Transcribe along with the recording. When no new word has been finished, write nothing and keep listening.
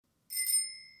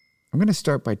I'm going to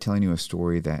start by telling you a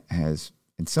story that has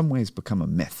in some ways become a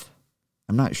myth.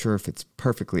 I'm not sure if it's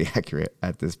perfectly accurate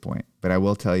at this point, but I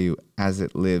will tell you as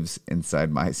it lives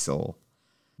inside my soul.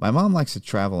 My mom likes to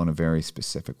travel in a very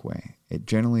specific way. It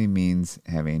generally means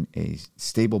having a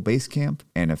stable base camp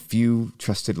and a few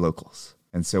trusted locals.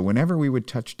 And so whenever we would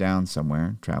touch down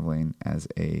somewhere, traveling as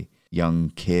a young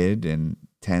kid and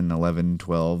 10, 11,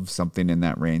 12, something in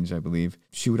that range, I believe,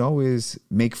 she would always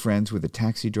make friends with a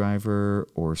taxi driver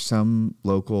or some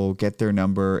local, get their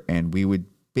number, and we would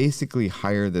basically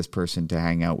hire this person to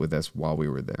hang out with us while we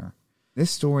were there. This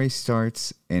story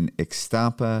starts in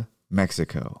Ixtapa,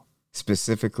 Mexico,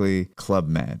 specifically Club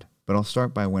Med. But I'll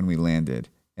start by when we landed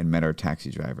and met our taxi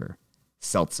driver,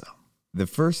 Celso. The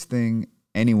first thing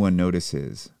anyone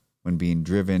notices when being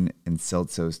driven in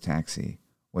Celso's taxi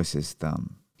was his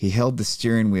thumb. He held the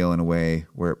steering wheel in a way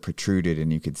where it protruded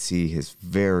and you could see his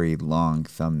very long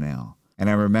thumbnail. And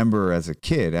I remember as a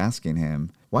kid asking him,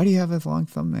 "Why do you have a long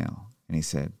thumbnail?" And he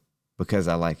said, "Because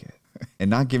I like it." And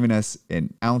not giving us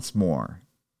an ounce more.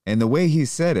 And the way he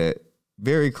said it,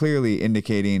 very clearly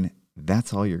indicating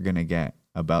that's all you're going to get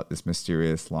about this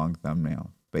mysterious long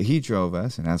thumbnail. But he drove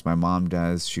us, and as my mom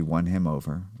does, she won him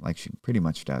over, like she pretty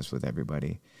much does with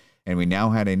everybody. And we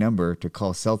now had a number to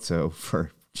call Celso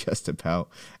for just about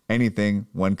anything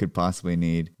one could possibly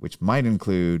need, which might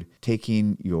include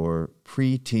taking your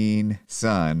preteen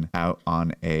son out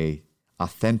on a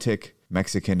authentic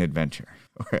Mexican adventure,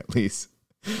 or at least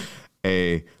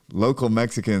a local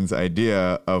Mexican's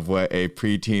idea of what a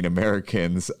preteen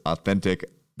American's authentic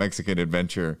Mexican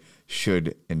adventure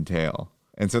should entail.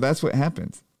 And so that's what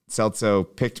happens. Celso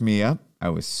picked me up. I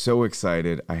was so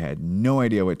excited. I had no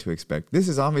idea what to expect. This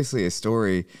is obviously a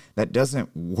story that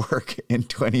doesn't work in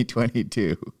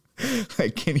 2022.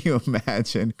 Like, can you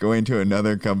imagine going to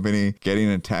another company, getting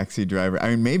a taxi driver? I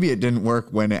mean, maybe it didn't work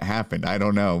when it happened. I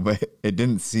don't know, but it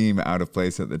didn't seem out of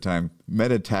place at the time.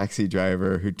 Met a taxi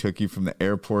driver who took you from the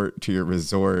airport to your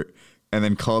resort and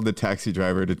then called the taxi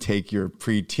driver to take your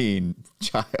preteen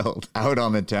child out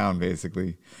on the town,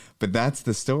 basically. But that's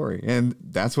the story. And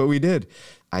that's what we did.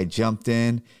 I jumped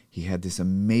in. He had this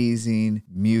amazing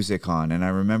music on. And I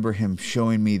remember him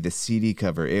showing me the CD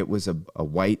cover. It was a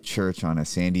white church on a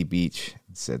sandy beach.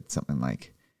 It said something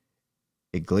like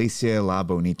Iglesia La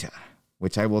Bonita,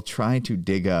 which I will try to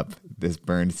dig up this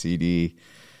burned CD.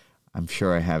 I'm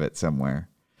sure I have it somewhere.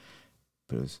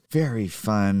 But it was very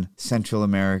fun, Central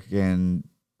American,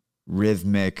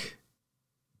 rhythmic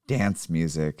dance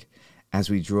music as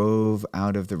we drove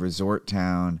out of the resort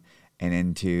town and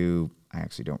into, I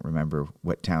actually don't remember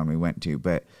what town we went to,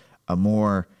 but a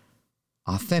more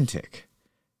authentic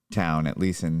town, at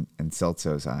least in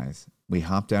Celso's eyes. We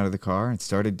hopped out of the car and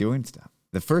started doing stuff.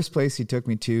 The first place he took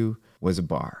me to was a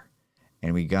bar.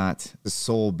 And we got the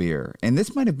Soul beer. And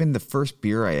this might have been the first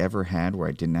beer I ever had where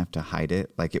I didn't have to hide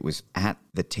it. Like, it was at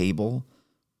the table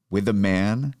with a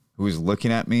man who was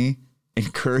looking at me,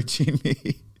 encouraging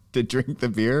me to drink the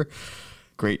beer.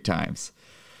 Great times.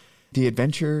 The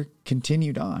adventure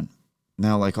continued on.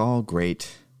 Now, like all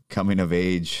great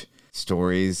coming-of-age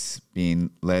stories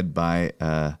being led by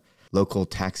a local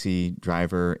taxi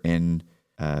driver in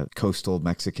a coastal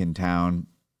Mexican town,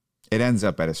 it ends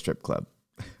up at a strip club,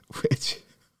 which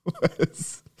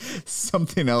was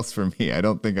something else for me. I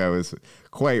don't think I was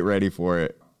quite ready for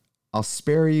it. I'll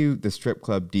spare you the strip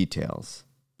club details,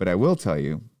 but I will tell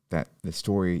you that the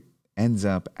story ends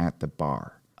up at the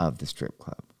bar of the strip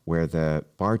club, where the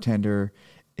bartender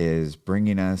is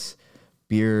bringing us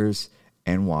beers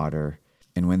and water.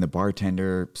 And when the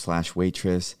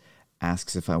bartender/waitress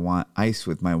asks if I want ice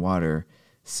with my water,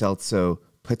 Celso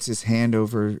puts his hand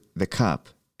over the cup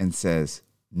and says,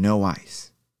 "No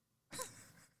ice."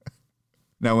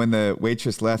 Now, when the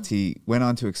waitress left, he went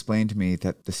on to explain to me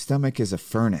that the stomach is a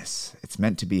furnace. It's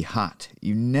meant to be hot.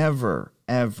 You never,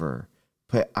 ever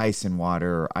put ice in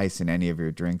water or ice in any of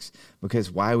your drinks, because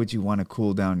why would you want to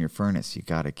cool down your furnace? You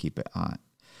got to keep it hot.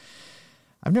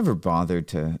 I've never bothered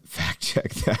to fact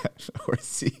check that or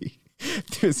see if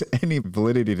there's any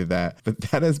validity to that, but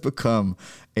that has become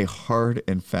a hard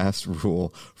and fast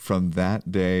rule from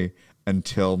that day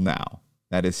until now.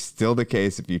 That is still the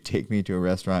case. If you take me to a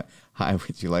restaurant, "Hi,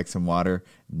 would you like some water?"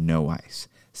 No ice.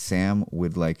 Sam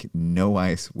would like no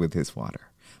ice with his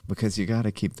water because you got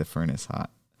to keep the furnace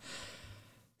hot.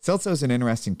 Celso is an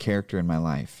interesting character in my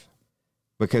life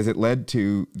because it led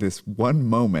to this one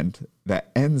moment that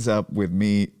ends up with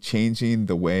me changing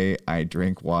the way I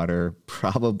drink water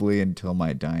probably until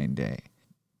my dying day.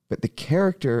 But the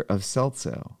character of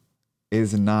Celso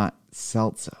is not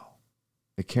Celso.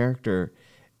 The character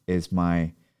is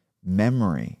my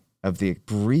memory of the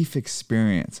brief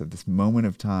experience of this moment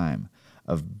of time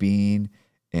of being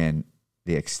in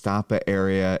the Ixtapa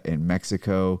area in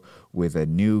Mexico with a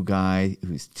new guy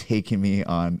who's taking me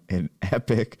on an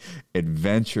epic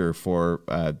adventure for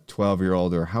a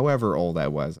 12-year-old or however old I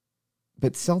was.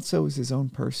 But Celso is his own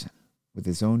person with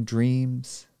his own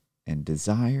dreams and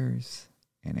desires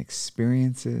and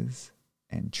experiences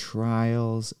and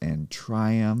trials and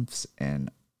triumphs and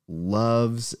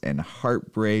loves and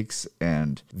heartbreaks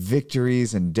and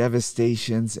victories and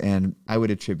devastations. And I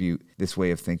would attribute this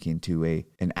way of thinking to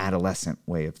an adolescent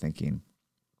way of thinking.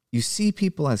 You see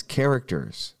people as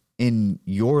characters in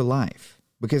your life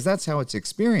because that's how it's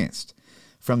experienced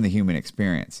from the human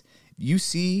experience. You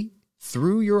see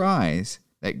through your eyes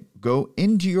that go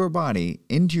into your body,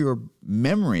 into your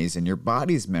memories and your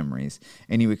body's memories,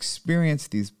 and you experience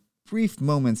these brief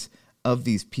moments of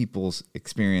these people's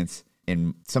experience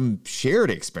in some shared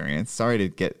experience. Sorry to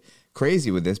get crazy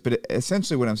with this, but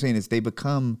essentially what I'm saying is they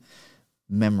become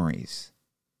memories,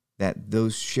 that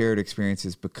those shared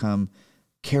experiences become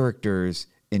characters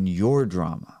in your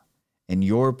drama, in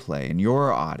your play, in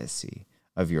your odyssey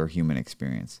of your human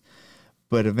experience.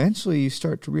 But eventually you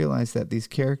start to realize that these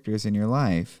characters in your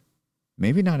life,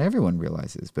 maybe not everyone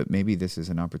realizes, but maybe this is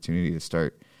an opportunity to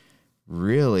start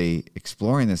really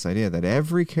exploring this idea that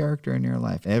every character in your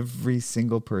life, every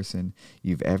single person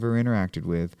you've ever interacted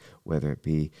with, whether it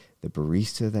be the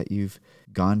barista that you've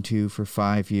gone to for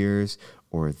 5 years,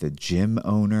 or the gym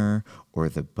owner, or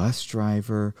the bus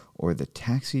driver, or the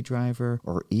taxi driver,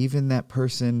 or even that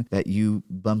person that you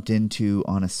bumped into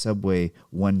on a subway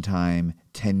one time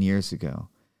 10 years ago,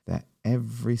 that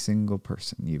every single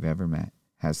person you've ever met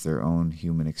has their own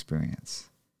human experience.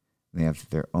 They have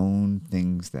their own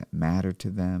things that matter to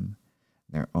them,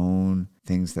 their own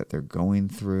things that they're going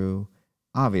through.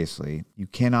 Obviously, you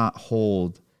cannot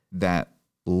hold that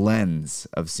lens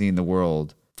of seeing the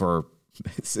world for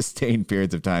sustained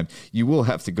periods of time. You will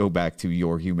have to go back to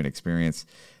your human experience.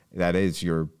 That is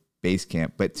your base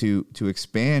camp. But to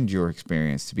expand your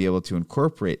experience, to be able to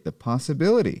incorporate the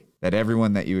possibility that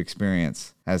everyone that you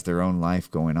experience has their own life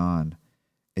going on,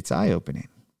 it's eye-opening.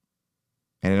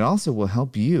 And it also will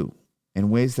help you in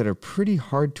ways that are pretty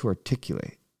hard to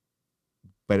articulate,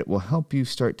 but it will help you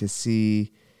start to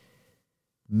see,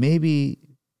 maybe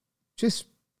just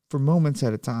for moments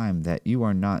at a time, that you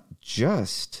are not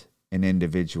just an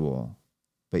individual,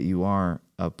 but you are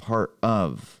a part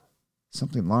of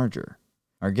something larger.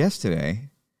 Our guest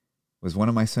today was one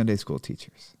of my Sunday school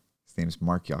teachers. His name is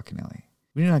Mark Yaconelli.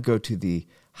 We did not go to the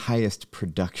highest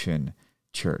production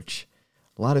church.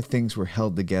 A lot of things were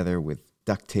held together with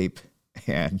duct tape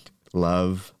and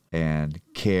love and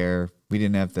care. We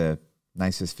didn't have the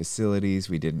nicest facilities.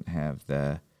 We didn't have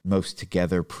the most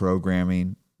together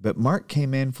programming. But Mark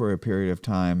came in for a period of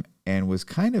time and was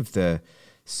kind of the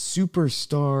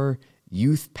superstar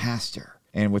youth pastor.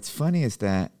 And what's funny is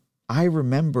that I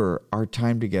remember our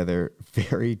time together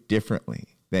very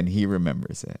differently than he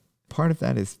remembers it. Part of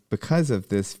that is because of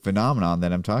this phenomenon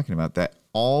that I'm talking about, that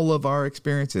all of our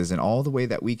experiences and all the way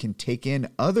that we can take in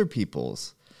other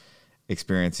people's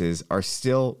experiences are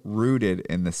still rooted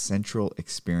in the central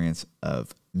experience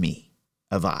of me,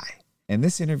 of I. And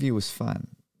this interview was fun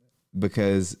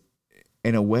because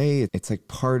in a way, it's like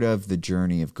part of the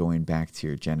journey of going back to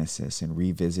your Genesis and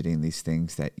revisiting these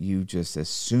things that you just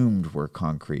assumed were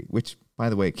concrete, which, by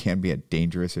the way, can be a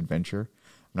dangerous adventure.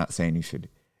 I'm not saying you should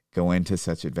go into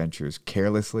such adventures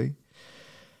carelessly,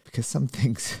 because some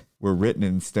things were written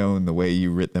in stone the way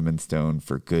you writ them in stone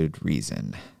for good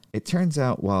reason. It turns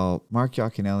out while Mark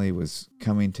Yaconelli was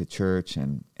coming to church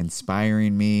and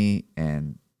inspiring me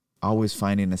and always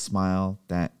finding a smile,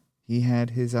 that he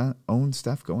had his own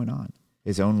stuff going on,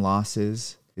 his own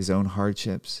losses, his own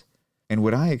hardships. And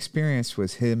what I experienced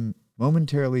was him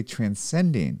momentarily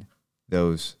transcending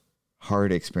those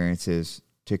hard experiences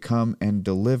to come and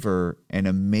deliver an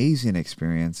amazing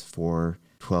experience for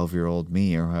 12-year-old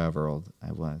me, or however old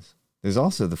I was. There's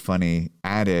also the funny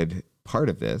added part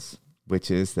of this,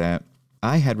 which is that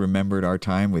I had remembered our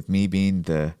time with me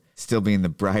still being the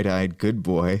bright-eyed good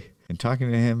boy, and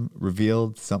talking to him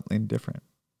revealed something different.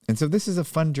 And so this is a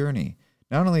fun journey.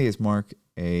 Not only is Mark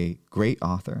a great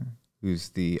author, who's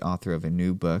the author of a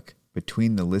new book,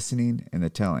 Between the Listening and the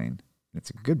Telling, and it's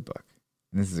a good book,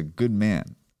 and this is a good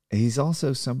man. He's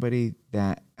also somebody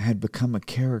that had become a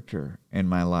character in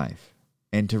my life.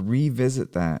 And to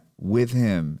revisit that with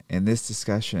him in this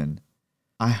discussion,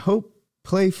 I hope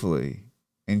playfully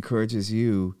encourages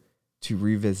you to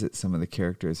revisit some of the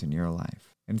characters in your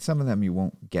life. And some of them you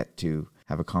won't get to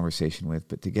have a conversation with,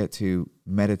 but to get to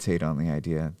meditate on the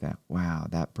idea that, wow,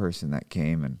 that person that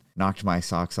came and knocked my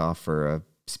socks off for a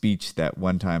speech that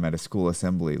one time at a school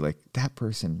assembly, like, that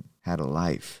person had a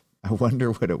life. I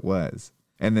wonder what it was.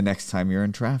 And the next time you're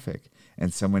in traffic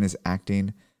and someone is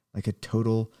acting like a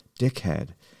total dickhead,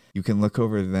 you can look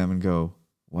over to them and go,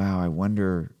 wow, I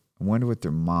wonder what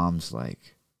their mom's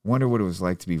like. I wonder what it was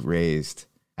like to be raised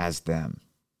as them.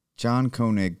 John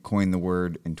Koenig coined the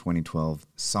word in 2012,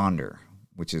 sonder,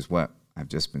 which is what I've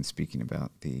just been speaking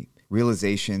about. The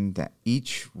realization that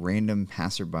each random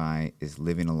passerby is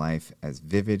living a life as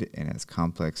vivid and as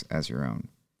complex as your own.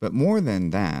 But more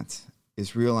than that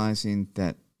is realizing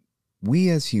that we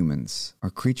as humans are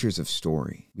creatures of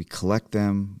story. We collect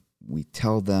them, we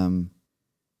tell them,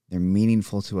 they're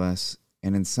meaningful to us,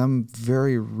 and in some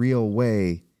very real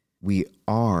way, we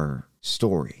are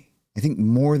story. I think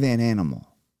more than animal,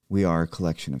 we are a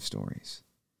collection of stories.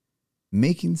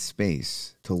 Making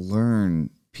space to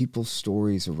learn people's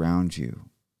stories around you,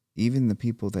 even the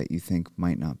people that you think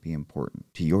might not be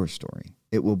important to your story,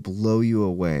 it will blow you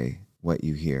away what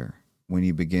you hear when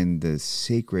you begin the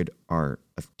sacred art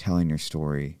of telling your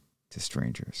story to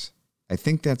strangers. I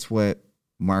think that's what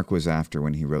Mark was after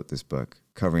when he wrote this book,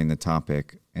 covering the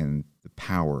topic and the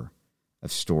power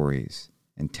of stories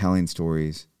and telling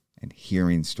stories and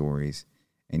hearing stories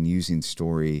and using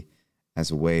story as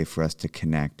a way for us to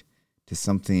connect to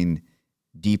something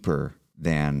deeper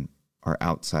than our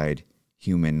outside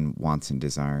human wants and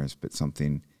desires, but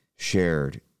something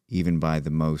shared even by the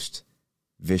most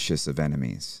vicious of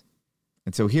enemies.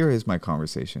 And so here is my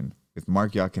conversation with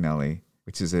Mark Yaconelli,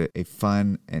 which is a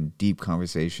fun and deep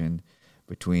conversation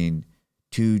between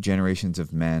two generations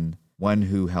of men, one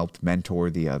who helped mentor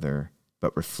the other,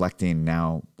 but reflecting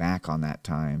now back on that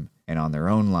time and on their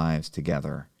own lives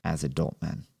together as adult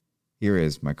men. Here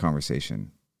is my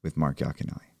conversation with Mark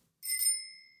Yaconelli.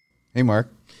 Hey,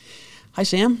 Mark. Hi,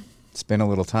 Sam. It's been a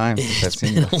little time since I've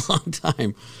seen you. It's been a long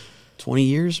time. 20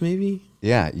 years, maybe?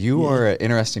 Yeah, you are an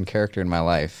interesting character in my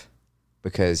life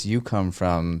because you come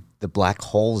from the black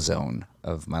hole zone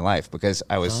of my life because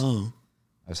I was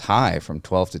high from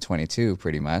 12 to 22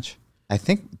 pretty much. I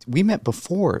think we met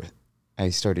before I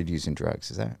started using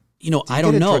drugs. Is that? I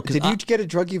don't know. Did you get a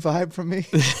druggy vibe from me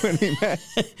when we met?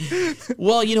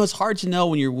 Well, it's hard to know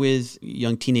when you're with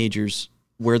young teenagers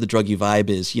where the druggy vibe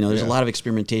is. There's a lot of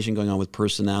experimentation going on with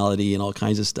personality and all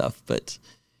kinds of stuff. But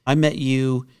I met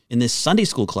you in this Sunday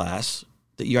school class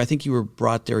that I think you were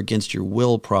brought there against your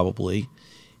will, probably.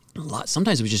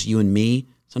 Sometimes it was just you and me.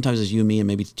 Sometimes it was you and me and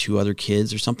maybe two other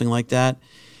kids or something like that.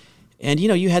 And,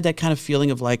 you had that kind of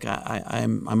feeling of like,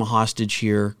 I'm a hostage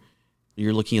here.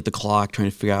 You're looking at the clock,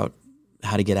 trying to figure out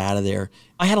how to get out of there.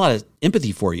 I had a lot of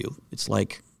empathy for you. It's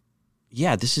like,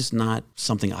 yeah, this is not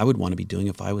something I would want to be doing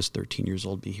if I was 13 years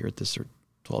old, be here at this, or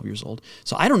 12 years old.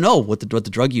 So I don't know what the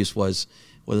drug use was,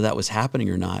 whether that was happening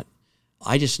or not.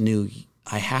 I just knew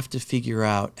I have to figure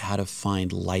out how to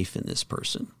find life in this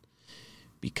person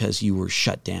because you were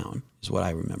shut down, is what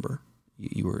I remember.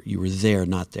 You were there,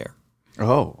 not there.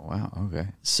 Oh, wow. Okay.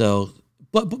 So,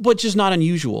 but just not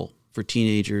unusual for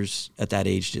teenagers at that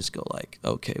age to just go like,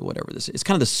 okay, whatever this is. It's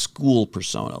kind of the school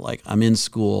persona. Like, I'm in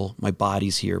school, my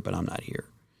body's here, but I'm not here.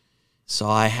 So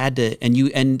I had to,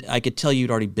 and I could tell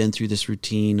you'd already been through this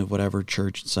routine of whatever,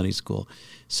 church and Sunday school.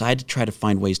 So I had to try to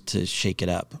find ways to shake it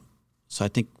up. So I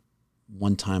think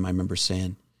one time I remember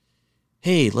saying,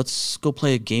 hey, let's go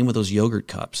play a game with those yogurt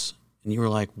cups. And you were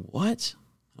like, what?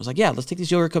 I was like, yeah, let's take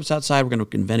these yogurt cups outside. We're going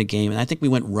to invent a game. And I think we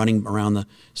went running around the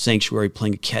sanctuary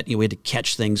playing we had to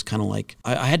catch things kind of like,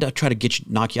 I had to try to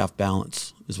knock you off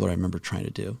balance is what I remember trying to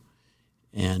do.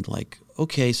 And like,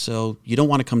 okay, so you don't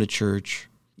want to come to church.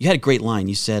 You had a great line.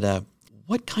 You said,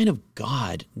 what kind of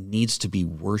God needs to be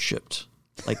worshiped?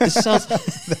 Like, this sounds...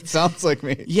 That sounds like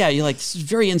me. Yeah, you're like, this is a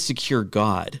very insecure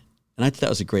God. And I thought that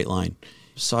was a great line.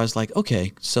 So I was like,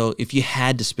 okay, so if you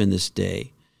had to spend this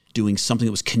day doing something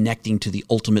that was connecting to the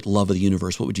ultimate love of the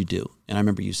universe, what would you do? And I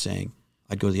remember you saying,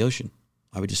 I'd go to the ocean.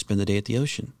 I would just spend the day at the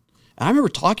ocean. And I remember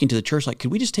talking to the church, like,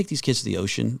 could we just take these kids to the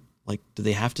ocean? Like, do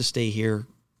they have to stay here?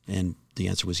 And the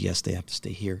answer was yes, they have to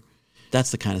stay here.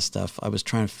 That's the kind of stuff I was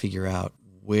trying to figure out.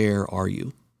 Where are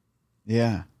you?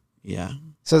 Yeah. Yeah.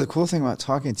 So the cool thing about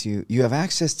talking to you, you have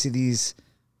access to these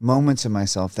moments of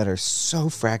myself that are so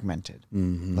fragmented.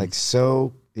 Mm-hmm. Like,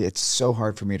 it's so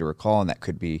hard for me to recall, and that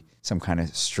could be some kind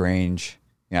of strange,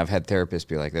 I've had therapists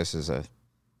be like, this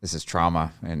is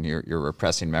trauma and you're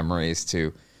repressing memories,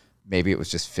 to maybe it was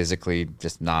just physically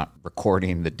just not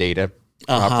recording the data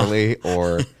properly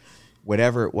or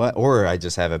whatever it was, or I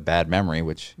just have a bad memory,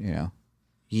 which,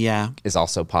 yeah, is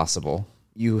also possible.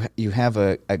 You have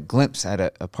a glimpse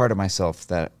at a part of myself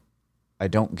that I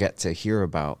don't get to hear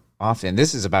about often.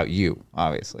 This is about you,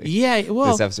 obviously. Yeah,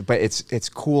 well, This episode, but it's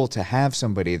cool to have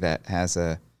somebody that has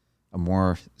a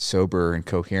more sober and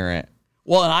coherent.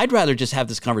 well, and I'd rather just have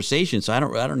this conversation, so I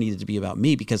don't need it to be about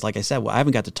me because, like I said, I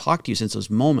haven't got to talk to you since those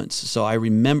moments. So I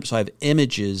have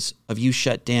images of you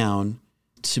shut down.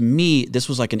 To me, this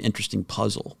was like an interesting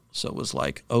puzzle. So it was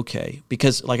like, okay,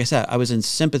 because like I said, I was in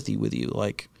sympathy with you.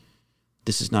 Like,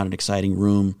 this is not an exciting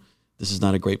room. This is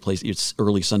not a great place. It's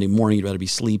early Sunday morning. You'd rather be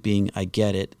sleeping. I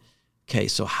get it. Okay,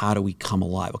 so how do we come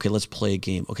alive? Okay, let's play a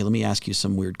game. Okay, let me ask you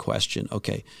some weird question.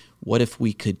 Okay, what if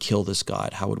we could kill this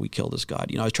god? How would we kill this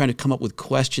god? I was trying to come up with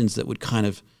questions that would kind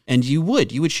of, and you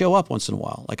would show up once in a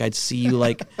while. Like I'd see you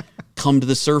like come to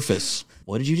the surface.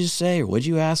 What did you just say? Or what did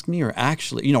you ask me? Or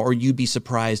actually, or you'd be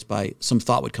surprised by some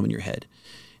thought would come in your head.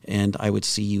 And I would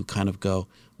see you kind of go,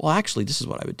 well, actually, this is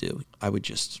what I would do. I would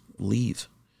just leave.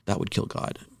 That would kill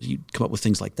God. You'd come up with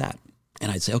things like that.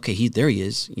 And I'd say, okay, there he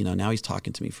is. Now he's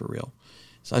talking to me for real.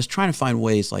 So I was trying to find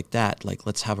ways like that, like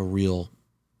let's have a real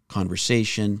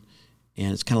conversation.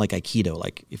 And it's kind of like Aikido.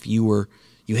 Like if you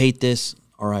hate this,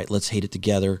 all right, let's hate it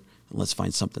together and let's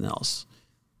find something else.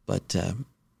 But,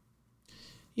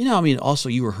 also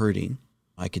you were hurting.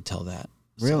 I could tell that.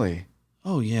 Really?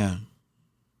 Oh, yeah.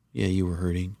 Yeah, you were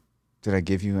hurting. Did I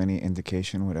give you any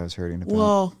indication what I was hurting about?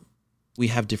 Well, we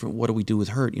have different, what do we do with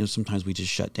hurt? Sometimes we just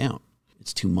shut down.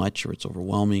 It's too much or it's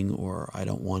overwhelming or I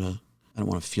don't want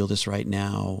to feel this right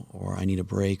now or I need a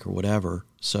break or whatever.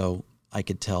 So I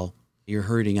could tell you're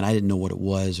hurting and I didn't know what it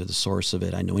was or the source of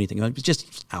it. I didn't know anything. It was just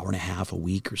an hour and a half, a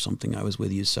week or something I was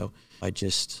with you. So I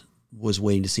just was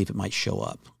waiting to see if it might show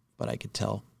up, but I could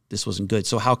tell this wasn't good.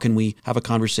 So how can we have a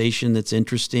conversation that's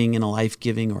interesting and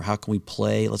life-giving, or how can we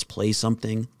play? Let's play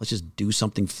something. Let's just do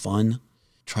something fun.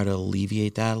 Try to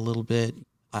alleviate that a little bit.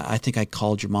 I think I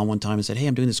called your mom one time and said, hey,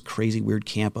 I'm doing this crazy weird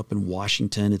camp up in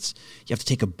Washington. You have to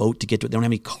take a boat to get to it. They don't have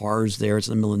any cars there. It's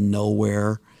in the middle of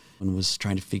nowhere. And was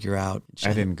trying to to figure out.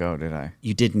 I didn't go, did I?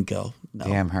 You didn't go. No.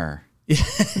 Damn her.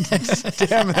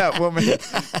 Damn that woman.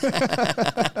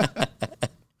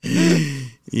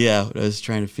 Yeah, I was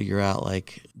trying to figure out,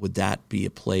 like, would that be a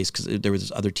place? Because there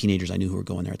was other teenagers I knew who were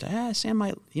going there. I thought, Sam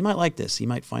might like this. He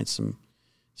might find some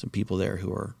people there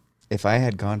who are. If I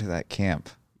had gone to that camp,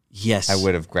 yes, I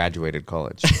would have graduated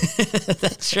college.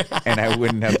 That's right. And I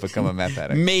wouldn't have become a meth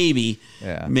addict. Maybe.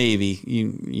 Yeah. Maybe.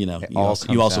 You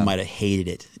also might have hated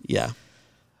it. Yeah.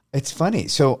 It's funny.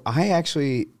 So I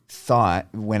actually thought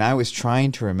when I was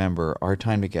trying to remember our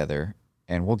time together,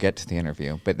 and we'll get to the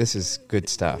interview, but this is good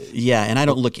stuff. Yeah, and I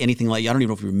don't look anything like you. I don't even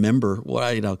know if you remember what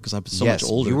because I'm so much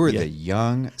older. You were the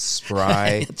young,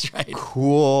 spry, that's right.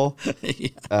 cool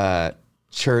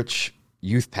church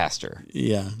youth pastor.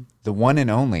 Yeah. The one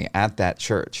and only at that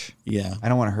church. Yeah. I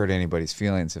don't want to hurt anybody's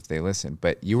feelings if they listen,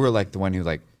 but you were like the one who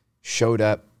like showed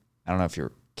up. I don't know if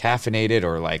you're caffeinated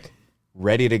or like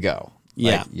ready to go.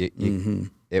 Yeah. Like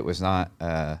it was not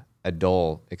a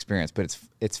dull experience, but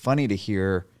it's funny to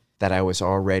hear that I was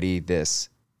already this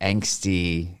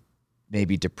angsty,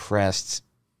 maybe depressed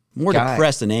More guy.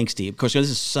 depressed than angsty. Of course, this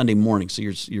is Sunday morning, so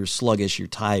you're sluggish, you're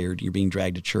tired, you're being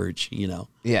dragged to church,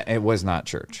 Yeah, it was not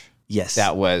church. Yes.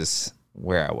 That was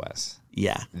where I was.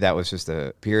 Yeah. That was just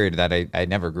a period that I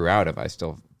never grew out of. I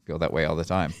still feel that way all the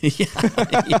time.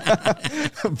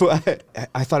 But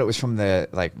I thought it was from the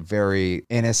like very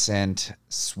innocent,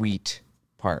 sweet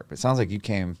part. But it sounds like you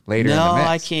came later in the mix. No,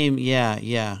 I came,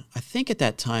 yeah. I think at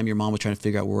that time your mom was trying to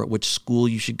figure out which school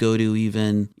you should go to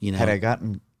even, Had I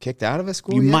gotten kicked out of a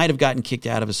school You yet? might have gotten kicked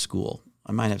out of a school.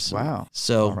 I might have some. Wow.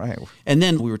 So, All right. And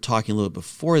then we were talking a little bit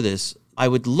before this. I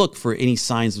would look for any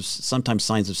sometimes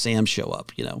signs of Sam show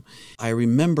up, I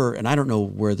remember, and I don't know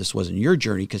where this was in your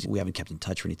journey because we haven't kept in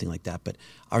touch or anything like that, but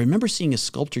I remember seeing a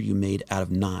sculpture you made out of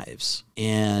knives.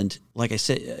 And like I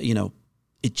said,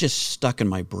 it just stuck in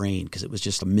my brain because it was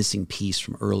just a missing piece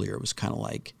from earlier. It was kind of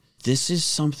like, this is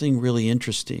something really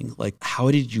interesting. Like, how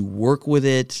did you work with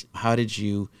it? How did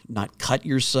you not cut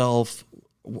yourself?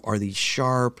 Are these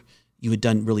sharp? You had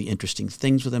done really interesting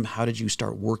things with them. How did you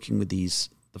start working with these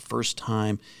the first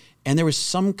time? And there was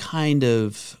some kind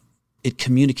of, it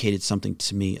communicated something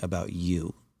to me about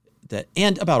you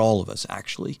and about all of us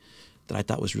actually, that I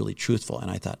thought was really truthful.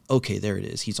 And I thought, okay, there it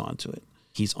is. He's onto it.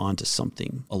 He's onto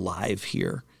something alive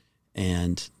here.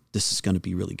 And this is going to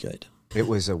be really good. It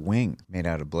was a wing made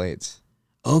out of blades.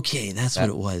 Okay, that's what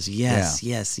it was. Yes,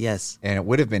 yeah. yes. And it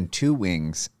would have been 2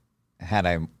 wings had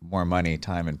I more money,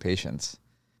 time, and patience.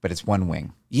 But it's 1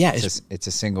 wing. Yeah. It's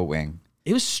a single wing.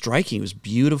 It was striking. It was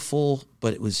beautiful,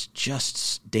 but it was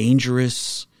just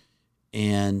dangerous.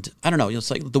 And I don't know, it's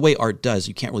like the way art does,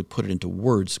 you can't really put it into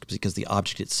words because the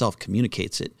object itself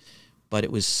communicates it. but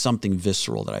it was something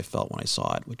visceral that I felt when I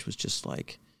saw it, which was just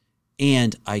like,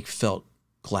 and I felt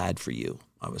glad for you.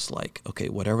 I was like, okay,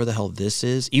 whatever the hell this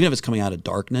is, even if it's coming out of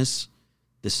darkness,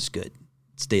 this is good.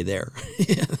 Stay there.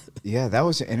 Yeah, that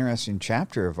was an interesting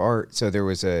chapter of art. So there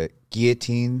was a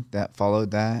guillotine that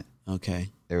followed that. Okay.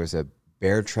 There was a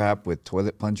bear trap with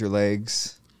toilet plunger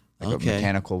legs, like Okay. a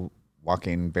mechanical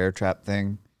walking bear trap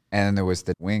thing. And then there was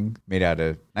the wing made out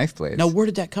of knife blades. Now, where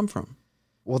did that come from?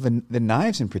 Well, the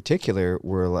knives in particular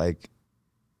were like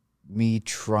me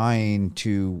trying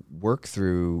to work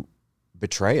through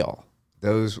betrayal.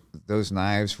 Those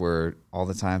knives were all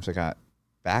the times I got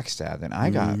backstabbed, and I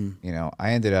got,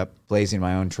 I ended up blazing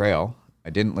my own trail. I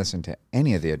didn't listen to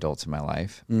any of the adults in my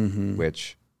life,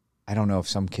 which I don't know if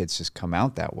some kids just come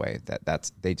out that way,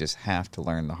 they just have to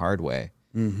learn the hard way.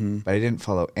 But I didn't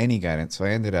follow any guidance, so I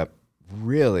ended up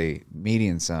really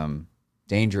meeting some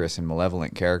dangerous and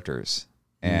malevolent characters,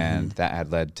 and that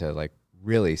had led to like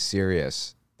really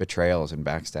serious betrayals and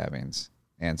backstabbings.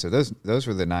 And so those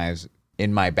were the knives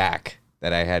in my back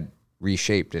that I had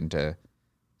reshaped into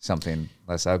something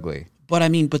less ugly. But I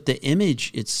mean, the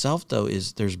image itself, though,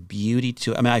 is there's beauty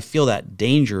to it. I mean, I feel that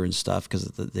danger and stuff because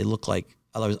they look like,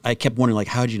 I kept wondering, like,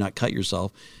 how did you not cut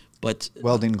yourself? But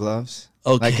welding gloves.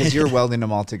 Okay. Like, because you're welding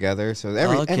them all together. So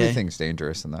Okay. everything's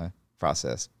dangerous in the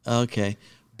process. Okay.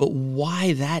 But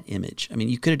why that image? I mean,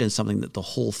 you could have done something that the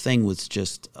whole thing was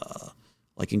just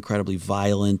like incredibly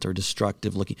violent or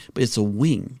destructive looking, but it's a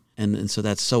wing. And so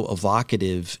that's so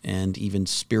evocative and even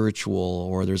spiritual,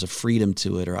 or there's a freedom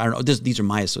to it, or I don't know. These are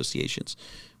my associations.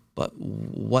 But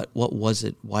what was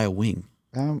it? Why a wing?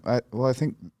 I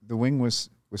think the wing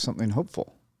was something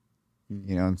hopeful,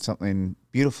 and something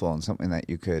beautiful and something that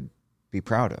you could be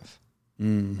proud of,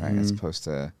 right? As opposed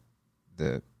to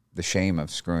the shame of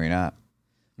screwing up.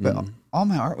 But all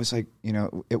my art was like,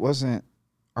 it wasn't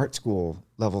art school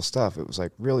level stuff. It was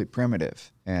like really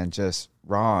primitive and just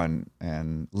raw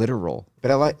and literal.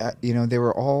 But they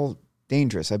were all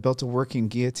dangerous. I built a working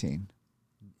guillotine.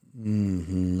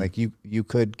 Like you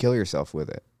could kill yourself with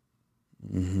it.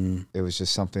 It was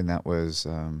just something that was,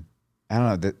 I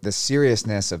don't know, the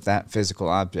seriousness of that physical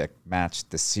object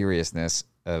matched the seriousness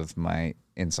of my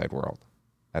inside world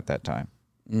at that time.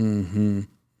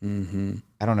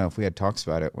 I don't know if we had talks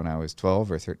about it when I was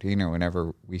 12 or 13 or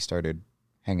whenever we started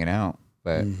hanging out,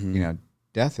 but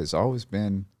death has always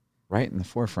been right in the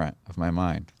forefront of my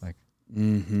mind. Like,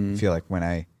 I feel like when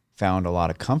I found a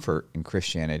lot of comfort in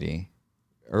Christianity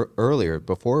earlier,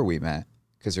 before we met,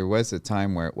 because there was a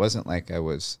time where it wasn't like I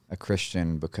was a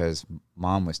Christian because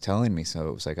mom was telling me so.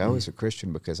 It was like I was a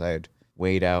Christian because I had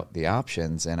weighed out the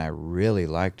options and I really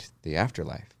liked the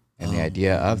afterlife and the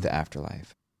idea of the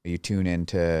afterlife. You tune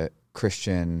into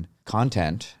Christian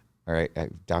content, all right,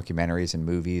 documentaries and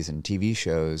movies and TV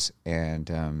shows,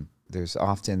 and there's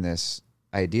often this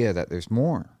idea that there's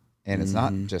more, and it's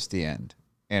not just the end.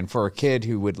 And for a kid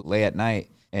who would lay at night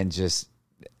and just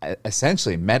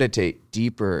essentially meditate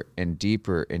deeper and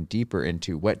deeper and deeper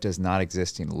into what does not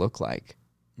existing look like,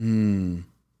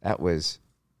 that was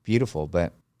beautiful.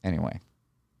 But anyway.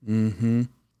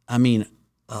 I mean,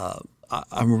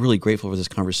 I'm really grateful for this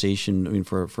conversation. I mean,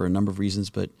 for a number of reasons,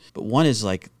 but one is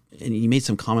like, and you made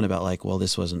some comment about like, well,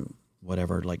 this wasn't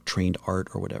whatever, like trained art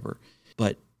or whatever,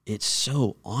 but it's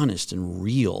so honest and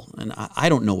real. And I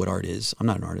don't know what art is. I'm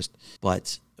not an artist,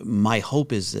 but my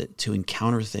hope is that to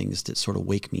encounter things that sort of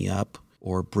wake me up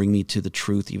or bring me to the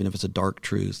truth, even if it's a dark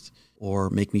truth, or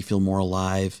make me feel more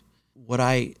alive. What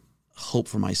I hope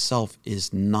for myself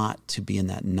is not to be in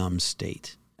that numb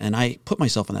state. And I put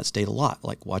myself in that state a lot,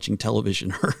 like watching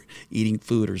television or eating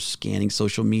food or scanning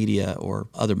social media or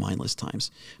other mindless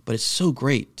times. But it's so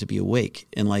great to be awake.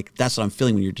 And like, that's what I'm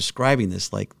feeling when you're describing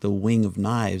this, like the wing of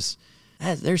knives.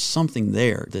 There's something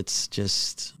there that's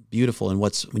just beautiful. And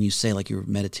when you say like you're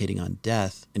meditating on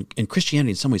death, and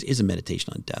Christianity in some ways is a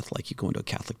meditation on death. Like you go into a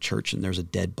Catholic church and there's a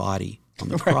dead body on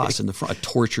the cross in the front, a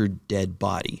tortured dead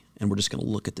body. And we're just going to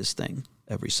look at this thing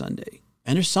every Sunday.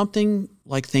 And there's something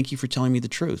like, thank you for telling me the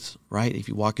truth, right? If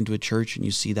you walk into a church and you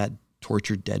see that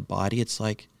tortured dead body, it's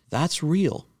like, that's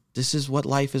real. This is what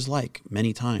life is like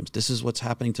many times. This is what's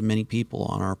happening to many people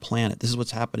on our planet. This is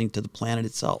what's happening to the planet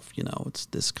itself. It's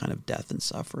this kind of death and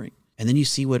suffering. And then you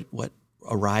see what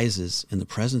arises in the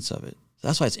presence of it. So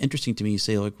that's why it's interesting to me. You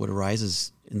say like what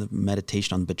arises in the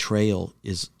meditation on betrayal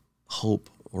is hope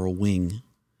or a wing.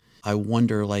 I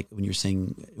wonder, like when you're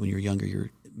saying when you're younger, you're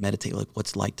meditating like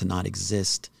what's like to not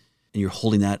exist, and you're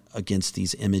holding that against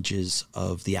these images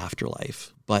of the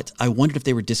afterlife. But I wondered if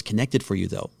they were disconnected for you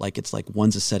though. Like it's like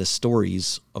one's a set of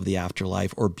stories of the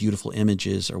afterlife or beautiful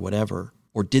images or whatever.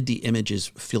 Or did the images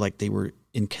feel like they were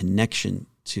in connection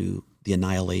to the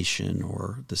annihilation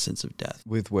or the sense of death.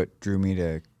 With what drew me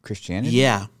to Christianity?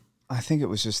 Yeah. I think it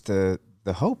was just the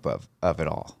hope of it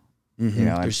all. Mm-hmm. You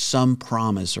know, there's some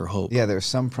promise or hope. Yeah, there's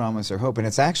some promise or hope. And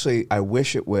it's actually, I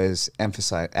wish it was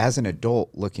emphasized, as an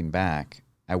adult looking back,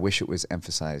 I wish it was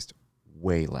emphasized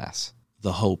way less.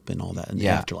 The hope and all that in the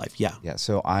afterlife. Yeah. Yeah.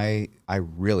 So I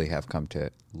really have come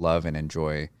to love and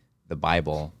enjoy the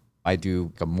Bible. I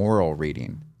do a moral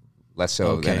reading, less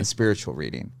so than a spiritual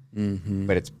reading. Mm-hmm.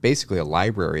 But it's basically a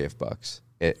library of books.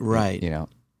 Right. You know,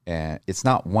 and it's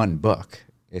not one book.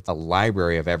 It's a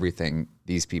library of everything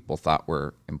these people thought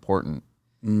were important.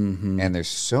 Mm-hmm. And there's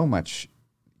so much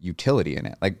utility in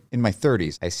it. Like in my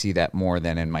 30s, I see that more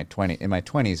than in my 20s. In my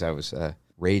 20s, I was a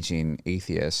raging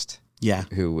atheist. Yeah.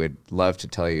 Who would love to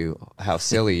tell you how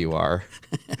silly you are.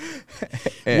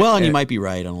 And you might be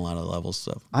right on a lot of levels.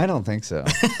 So I don't think so.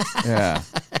 Yeah.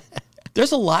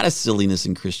 There's a lot of silliness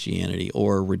in Christianity,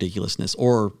 or ridiculousness,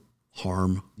 or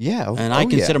harm. Yeah. And I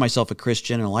consider myself a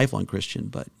Christian and a lifelong Christian,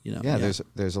 but you know. Yeah,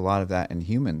 there's a lot of that in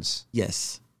humans.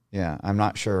 Yes. Yeah. I'm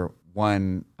not sure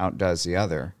one outdoes the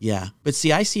other. Yeah. But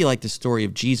see, I see like the story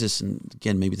of Jesus, and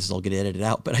again, maybe this will get edited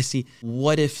out, but I see,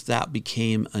 what if that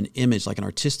became an image, like an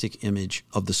artistic image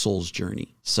of the soul's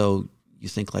journey? So you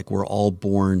think like we're all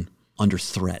born under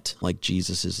threat, like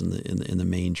Jesus is in the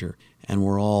manger, and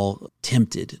we're all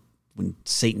tempted when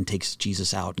Satan takes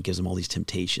Jesus out and gives him all these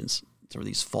temptations, or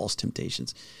these false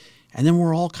temptations. And then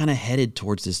we're all kind of headed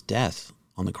towards this death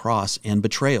on the cross and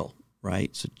betrayal,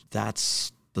 right? So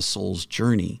that's the soul's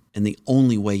journey. And the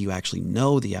only way you actually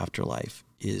know the afterlife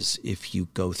is if you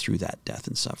go through that death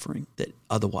and suffering. That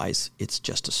otherwise it's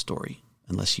just a story,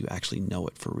 unless you actually know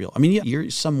it for real. I mean, you're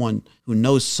someone who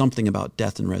knows something about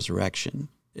death and resurrection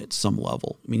at some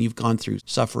level. I mean, you've gone through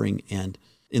suffering, and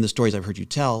in the stories I've heard you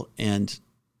tell, and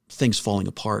things falling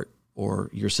apart, or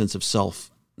your sense of self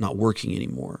not working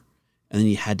anymore. And then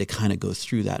you had to kind of go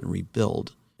through that and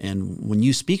rebuild. And when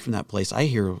you speak from that place, I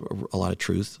hear a lot of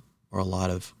truth, or a lot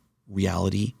of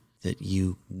reality that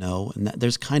you know, and that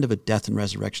there's kind of a death and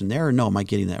resurrection there. Or no, am I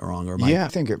getting that wrong? Or I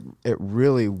think it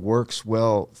really works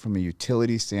well from a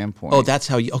utility standpoint. Oh, that's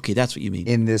what you mean.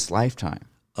 In this lifetime.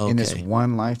 Okay. In this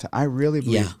one lifetime. I really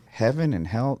believe heaven and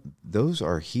hell, those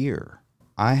are here.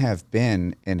 I have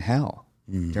been in hell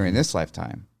during this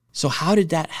lifetime. So how did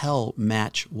that hell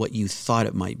match what you thought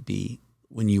it might be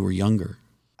when you were younger?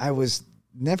 I was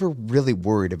never really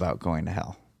worried about going to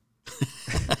hell.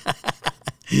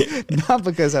 Not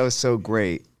because I was so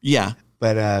great. Yeah.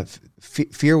 But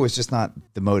fear was just not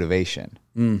the motivation.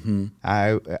 Mm-hmm.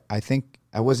 I think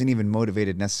I wasn't even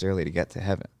motivated necessarily to get to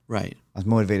heaven. Right. I was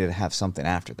motivated to have something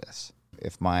after this.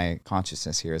 If my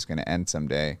consciousness here is going to end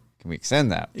someday, can we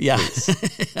extend that? Yeah.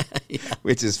 Yeah.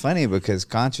 Which is funny, because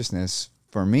consciousness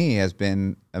for me has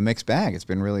been a mixed bag. It's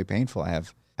been really painful.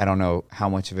 I don't know how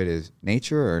much of it is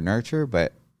nature or nurture,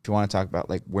 but if you want to talk about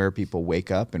like where people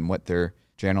wake up and what their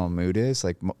general mood is,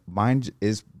 like mine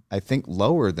is, I think,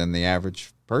 lower than the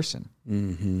average person.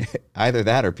 Mm-hmm. Either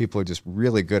that, or people are just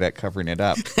really good at covering it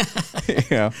up.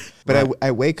 But right.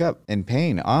 I wake up in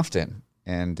pain often,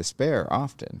 and despair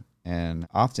often, and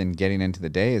often getting into the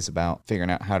day is about figuring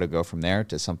out how to go from there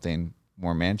to something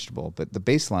more manageable. But the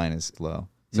baseline is low.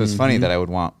 So it's funny that I would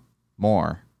want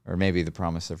more, or maybe the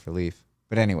promise of relief.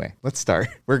 But anyway, let's start.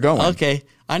 We're going. Okay.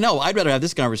 I know. I'd rather have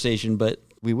this conversation, but...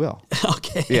 We will.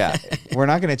 Okay. Yeah. We're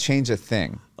not going to change a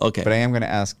thing. Okay. But I am going to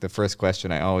ask the first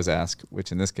question I always ask,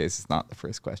 which in this case is not the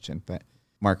first question. But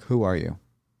Mark, who are you?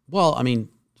 Well, I mean,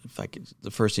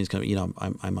 the first thing is kind of,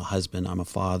 I'm a husband. I'm a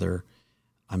father.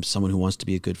 I'm someone who wants to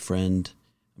be a good friend.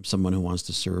 I'm someone who wants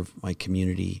to serve my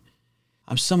community.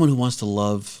 I'm someone who wants to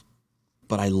love,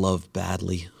 but I love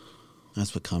badly.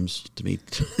 That's what comes to me.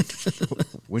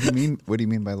 What do you mean? What do you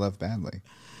mean by love badly?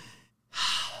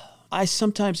 I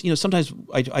sometimes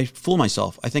I fool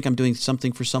myself. I think I'm doing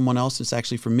something for someone else. It's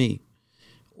actually for me.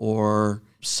 Or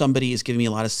somebody is giving me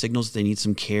a lot of signals that they need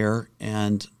some care,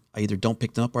 and I either don't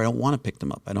pick them up or I don't want to pick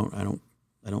them up. I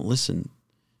don't listen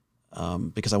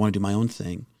because I want to do my own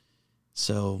thing.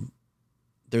 So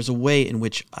there's a way in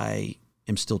which I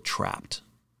am still trapped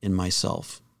in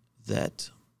myself that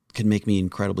can make me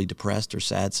incredibly depressed or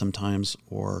sad sometimes,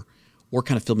 or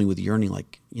kind of fill me with yearning,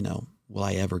 like, will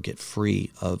I ever get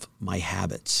free of my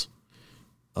habits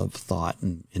of thought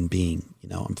and being?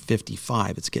 I'm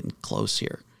 55. It's getting close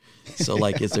here. So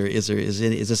like, is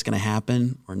this going to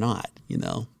happen or not?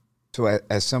 So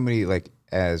as somebody, like,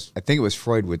 as I think it was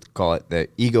Freud would call it, the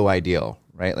ego ideal,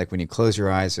 right? Like when you close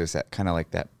your eyes, there's that kind of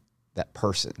like that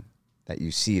person that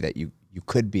you see that you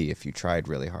could be if you tried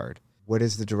really hard. What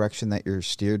is the direction that you're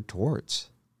steered towards?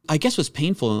 I guess what's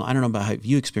painful, and I don't know about how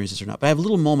you experience this or not, but I have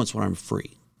little moments when I'm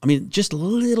free. I mean, just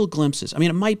little glimpses. I mean,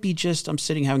 it might be just I'm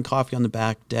sitting having coffee on the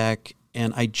back deck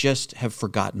and I just have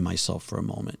forgotten myself for a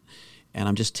moment. And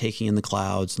I'm just taking in the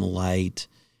clouds and the light.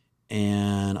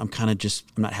 And I'm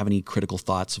not having any critical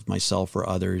thoughts of myself or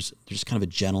others. There's just kind of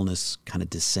a gentleness kind of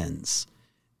descends.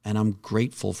 And I'm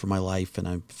grateful for my life and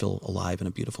I feel alive in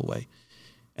a beautiful way.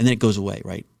 And then it goes away,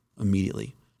 right?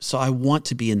 Immediately. So I want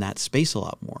to be in that space a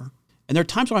lot more. And there are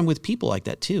times when I'm with people like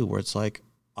that too, where it's like,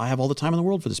 I have all the time in the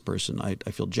world for this person. I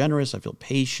feel generous. I feel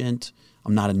patient.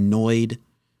 I'm not annoyed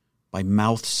by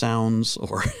mouth sounds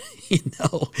or,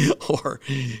 or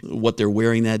what they're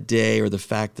wearing that day or the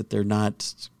fact that they're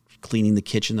not cleaning the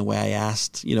kitchen the way I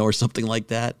asked, or something like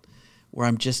that, where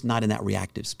I'm just not in that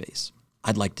reactive space.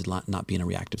 I'd like to not be in a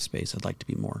reactive space. I'd like to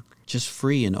be more just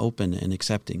free and open and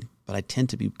accepting, but I tend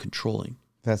to be controlling.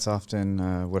 That's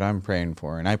often what I'm praying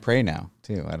for, and I pray now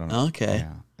too. I don't know. Okay.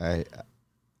 Yeah.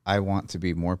 I want to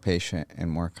be more patient and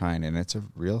more kind, and it's a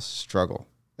real struggle.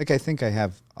 Like I think I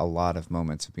have a lot of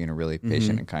moments of being a really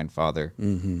patient and kind father,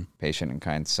 patient and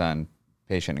kind son,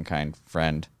 patient and kind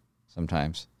friend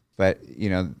sometimes. But,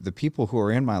 the people who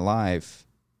are in my life,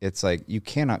 it's like you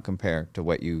cannot compare to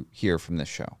what you hear from this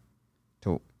show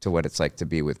to what it's like to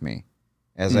be with me.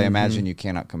 As I imagine you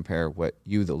cannot compare what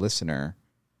you, the listener,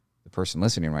 the person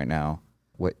listening right now,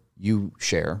 what you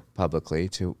share publicly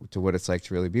to what it's like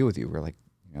to really be with you. We're like,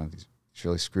 these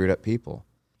really screwed up people.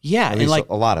 Yeah. At and least like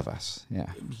a lot of us.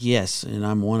 Yeah. Yes. And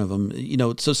I'm one of them,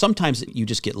 so sometimes you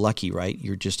just get lucky, right?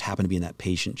 You just happen to be in that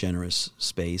patient, generous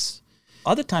space.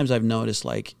 Other times I've noticed,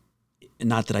 like,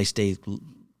 not that I stay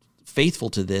faithful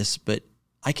to this, but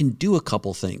I can do a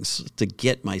couple things to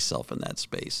get myself in that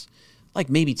space. Like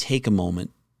maybe take a moment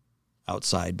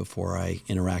outside before I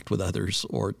interact with others,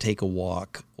 or take a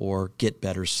walk, or get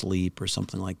better sleep or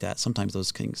something like that. Sometimes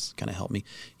those things kind of help me.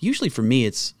 Usually for me,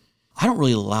 I don't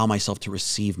really allow myself to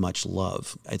receive much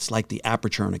love. It's like the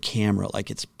aperture on a camera, like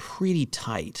it's pretty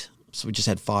tight. So we just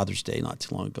had Father's Day not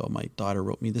too long ago. My daughter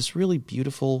wrote me this really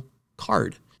beautiful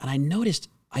card, and I noticed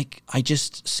I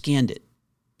just scanned it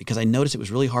because I noticed it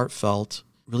was really heartfelt,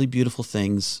 really beautiful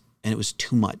things, and it was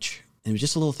too much. And it was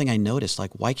just a little thing I noticed,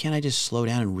 like, why can't I just slow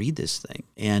down and read this thing?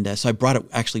 And so I brought it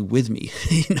actually with me,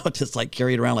 just like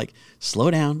carry it around, like, slow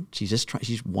down. She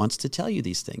wants to tell you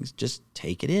these things. Just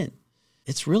take it in.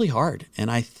 It's really hard.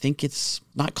 And I think it's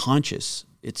not conscious.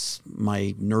 It's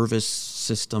my nervous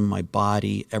system, my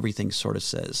body, everything sort of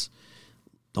says,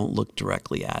 don't look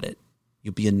directly at it.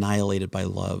 You'll be annihilated by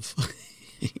love.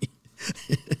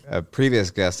 A previous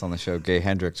guest on the show, Gay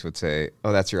Hendricks, would say,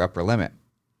 "Oh, that's your upper limit,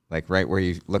 like right where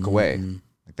you look away.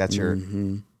 Like that's your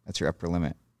upper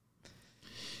limit."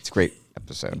 It's a great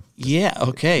episode. Yeah.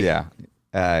 Okay. Yeah.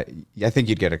 I think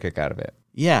you'd get a kick out of it.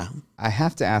 Yeah. I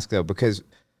have to ask though, because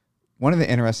one of the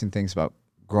interesting things about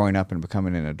growing up and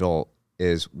becoming an adult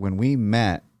is when we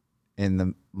met, in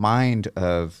the mind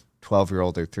of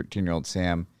 12-year-old or 13-year-old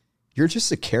Sam, you're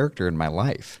just a character in my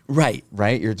life. Right.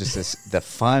 Right? You're just the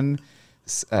fun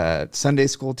Sunday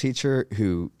school teacher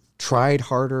who tried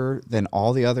harder than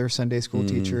all the other Sunday school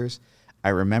teachers. I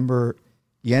remember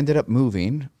you ended up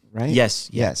moving, right? Yes.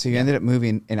 Yeah. So you ended up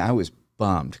moving, and I was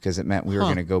bummed because it meant we were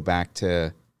going to go back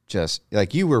to just,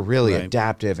 like, you were really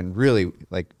adaptive and really,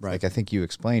 like I think you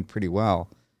explained pretty well,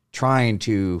 trying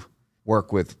to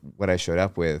work with what I showed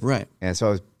up with. Right. And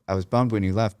so I was bummed when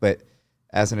you left, but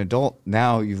as an adult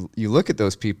now, you look at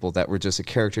those people that were just a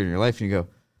character in your life and you go,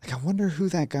 like, I wonder who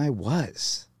that guy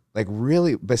was. Like,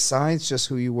 really, besides just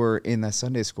who you were in the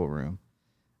Sunday school room.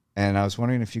 And I was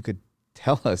wondering if you could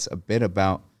tell us a bit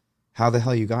about how the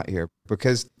hell you got here,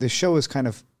 because the show is kind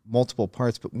of multiple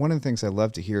parts, but one of the things I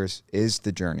love to hear is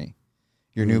the journey.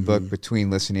 Your new book, Between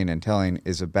Listening and Telling,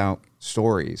 is about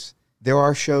stories. There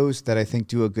are shows that I think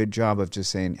do a good job of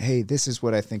just saying, hey, this is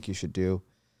what I think you should do.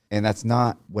 And that's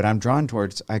not what I'm drawn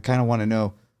towards. I kind of want to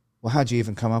know, well, how'd you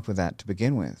even come up with that to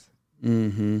begin with?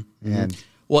 And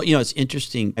well, it's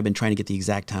interesting. I've been trying to get the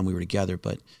exact time we were together,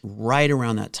 but right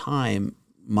around that time,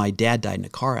 my dad died in a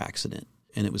car accident,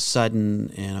 and it was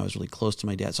sudden, and I was really close to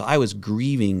my dad. So I was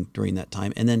grieving during that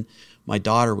time. And then my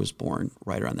daughter was born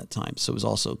right around that time. So it was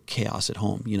also chaos at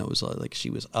home. It was like she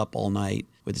was up all night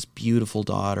with this beautiful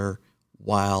daughter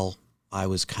while I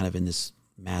was kind of in this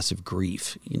massive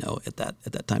grief, at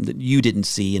that time that you didn't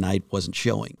see and I wasn't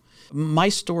showing. My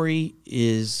story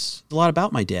is a lot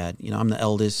about my dad. I'm the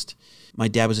eldest. My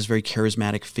dad was this very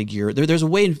charismatic figure. There's a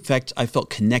way, in fact, I felt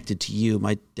connected to you.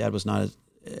 My dad was not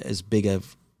as big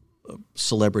of a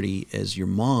celebrity as your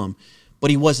mom,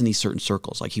 but he was in these certain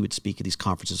circles. Like, he would speak at these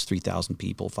conferences, 3,000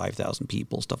 people, 5,000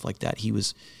 people, stuff like that. He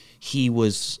was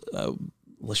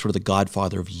sort of the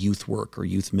godfather of youth work or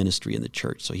youth ministry in the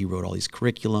church. So he wrote all these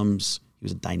curriculums. He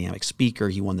was a dynamic speaker.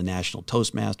 He won the National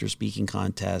Toastmaster speaking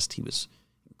contest. He was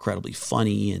incredibly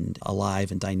funny and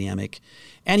alive and dynamic.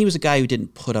 And he was a guy who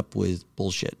didn't put up with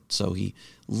bullshit. So he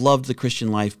loved the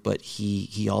Christian life, but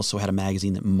he also had a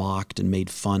magazine that mocked and made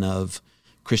fun of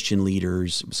Christian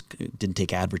leaders. It didn't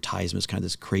take advertisements, kind of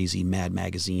this crazy mad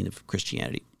magazine of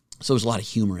Christianity. So there's a lot of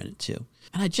humor in it too.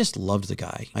 And I just loved the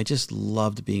guy. I just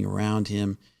loved being around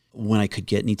him when I could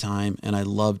get any time. And I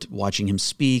loved watching him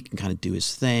speak and kind of do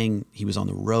his thing. He was on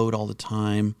the road all the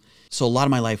time. So a lot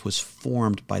of my life was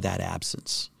formed by that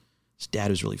absence. His dad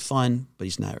was really fun, but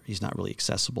he's not really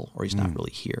accessible, or he's not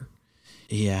really here.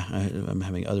 Yeah, I'm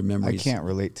having other memories. I can't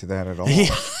relate to that at all.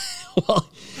 Yeah. Well,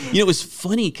 it was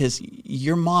funny because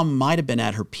your mom might have been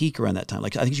at her peak around that time.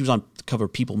 Like, I think she was on the cover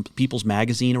of People's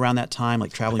Magazine around that time,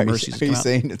 like Traveling Mercies. Are you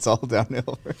saying it's all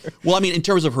downhill? Well, I mean, in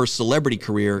terms of her celebrity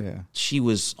career, Yeah. she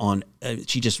was on.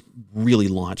 She just really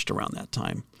launched around that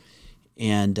time,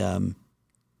 and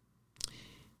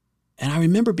I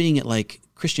remember being at like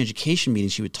Christian education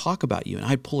meetings. She would talk about you, and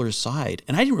I'd pull her aside,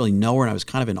 and I didn't really know her, and I was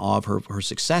kind of in awe of her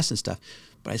success and stuff.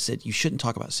 But I said, you shouldn't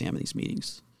talk about Sam in these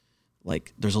meetings.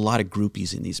 Like, there's a lot of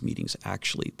groupies in these meetings,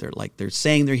 actually. They're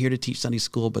saying they're here to teach Sunday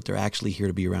school, but they're actually here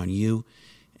to be around you.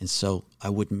 And so I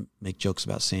wouldn't make jokes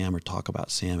about Sam or talk about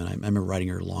Sam. And I remember writing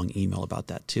her a long email about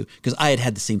that too, because I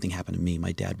had the same thing happen to me.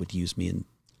 My dad would use me. And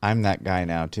I'm that guy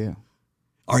now too.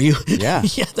 Are you? Yeah.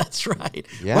 Yeah, that's right.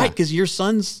 Yeah. Right, because your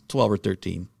son's 12 or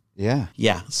 13. Yeah.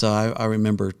 Yeah, so I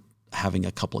remember having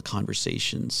a couple of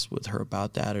conversations with her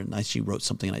about that. And she wrote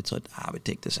something, and I said, I would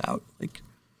take this out. Like,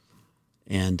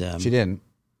 and She didn't.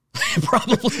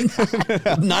 probably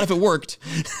not. Not if it worked.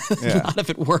 Yeah. Not if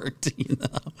it worked.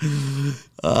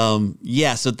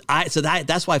 Yeah. So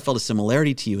that's why I felt a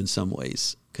similarity to you in some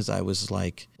ways, because I was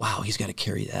like, wow, he's got to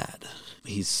carry that.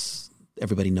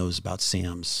 Everybody knows about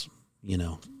Sam's,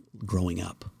 growing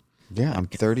up. Yeah, I'm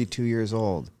 32 years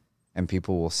old, and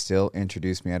people will still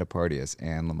introduce me at a party as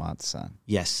Anne Lamont's son.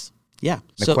 Yes. Yeah.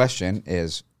 The question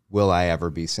is, will I ever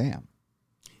be Sam?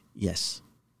 Yes.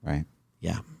 Right?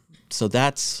 Yeah. So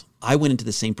I went into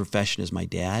the same profession as my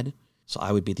dad. So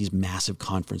I would be at these massive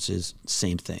conferences,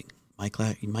 same thing. Mike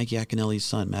Yaconelli's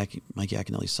son, Mike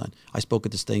Yaconelli's son. I spoke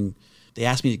at this thing. They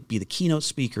asked me to be the keynote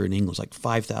speaker in England. It was like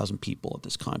 5,000 people at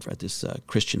this conference, at this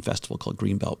Christian festival called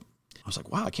Greenbelt. I was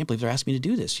like, wow, I can't believe they're asking me to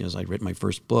do this. I'd written my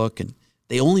first book, and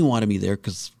they only wanted me there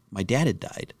because my dad had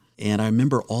died. And I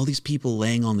remember all these people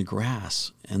laying on the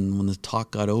grass. And when the talk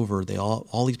got over,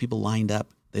 all these people lined up.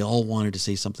 They all wanted to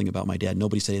say something about my dad.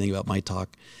 Nobody said anything about my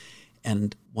talk.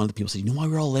 And one of the people said, you know why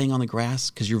we're all laying on the grass?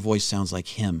 Because your voice sounds like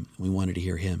him. We wanted to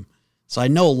hear him. So I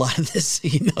know a lot of this,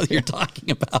 you're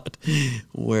talking about,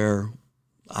 where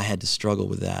I had to struggle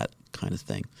with that kind of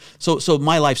thing. So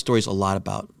my life story is a lot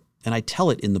about, and I tell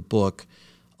it in the book,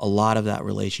 a lot of that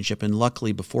relationship. And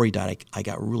luckily, before he died, I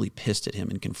got really pissed at him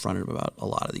and confronted him about a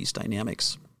lot of these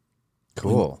dynamics.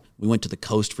 Cool. We went to the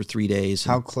coast for 3 days.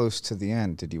 How close to the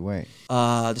end did you wait?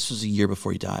 This was a year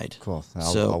before he died. Cool.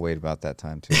 I'll wait about that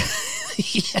time too.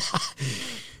 Yeah.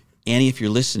 Annie, if you're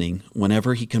listening,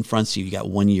 whenever he confronts you, you got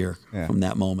 1 year from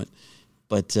that moment.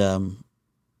 But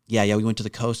we went to the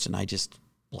coast, and I just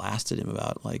blasted him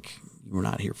about, like, we're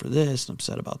not here for this, and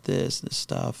upset about this and this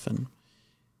stuff. And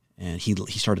he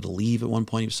started to leave at one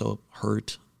point. He was so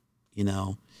hurt,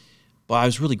 But I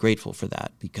was really grateful for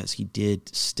that, because he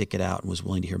did stick it out and was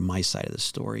willing to hear my side of the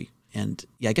story. And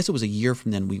I guess it was a year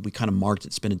from then we kind of marked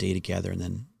it, spent a day together, and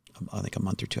then I think a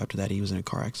month or two after that, he was in a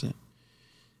car accident.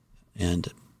 And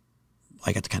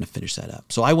I got to kind of finish that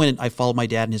up. So I followed my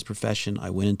dad in his profession. I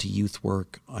went into youth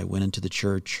work. I went into the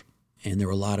church, and there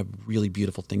were a lot of really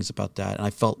beautiful things about that. And I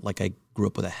felt like I grew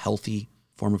up with a healthy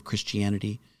form of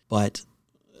Christianity. But,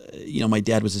 my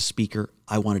dad was a speaker.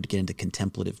 I wanted to get into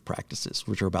contemplative practices,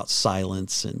 which are about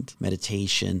silence and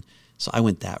meditation. So I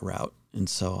went that route. And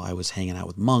so I was hanging out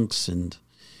with monks and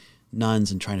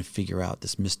nuns and trying to figure out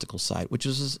this mystical side, which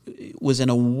was in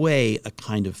a way a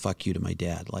kind of fuck you to my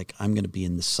dad. Like, I'm going to be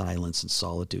in the silence and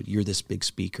solitude. You're this big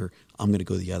speaker. I'm going to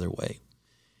go the other way.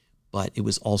 But it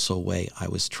was also a way I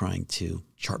was trying to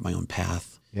chart my own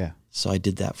path. Yeah. So I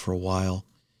did that for a while.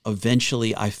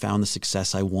 Eventually, I found the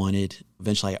success I wanted.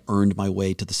 Eventually, I earned my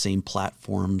way to the same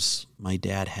platforms my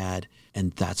dad had.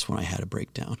 And that's when I had a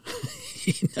breakdown.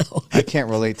 I can't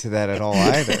relate to that at all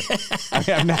either.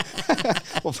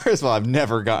 Well, first of all, I've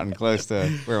never gotten close to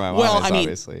where my mom is,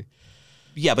 obviously.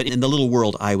 Yeah, but in the little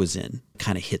world I was in,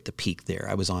 kind of hit the peak there.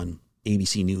 I was on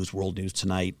ABC News, World News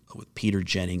Tonight with Peter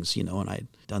Jennings, and I'd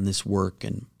done this work.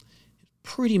 And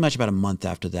pretty much about a month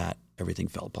after that, everything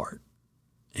fell apart.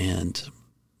 And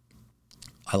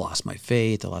I lost my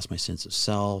faith. I lost my sense of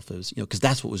self. It was, because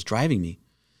that's what was driving me.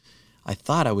 I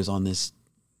thought I was on this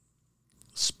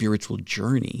spiritual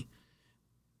journey,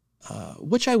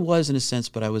 which I was in a sense,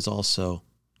 but I was also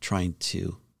trying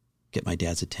to get my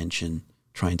dad's attention,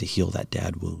 trying to heal that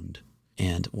dad wound.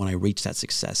 And when I reached that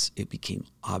success, it became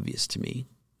obvious to me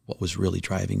what was really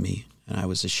driving me. And I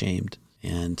was ashamed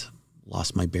and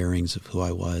lost my bearings of who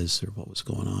I was or what was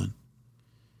going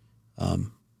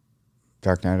on.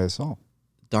 Dark Night of the Soul.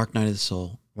 Dark Night of the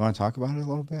Soul. You want to talk about it a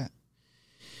little bit?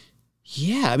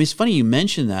 Yeah. I mean, it's funny you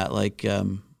mentioned that. Like,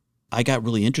 I got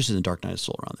really interested in Dark Night of the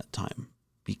Soul around that time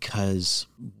because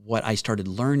what I started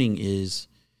learning is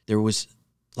there was,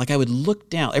 like, I would look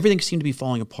down. Everything seemed to be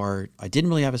falling apart. I didn't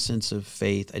really have a sense of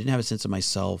faith. I didn't have a sense of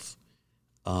myself.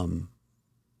 I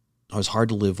was hard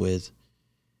to live with.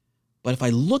 But if I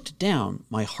looked down,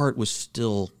 my heart was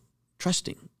still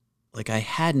trusting. Like I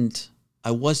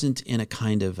wasn't in a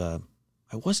kind of I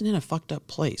wasn't in a fucked up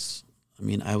place. I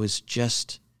mean, it was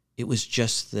just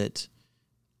that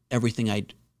everything I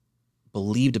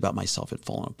believed about myself had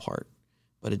fallen apart.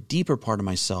 But a deeper part of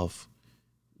myself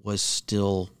was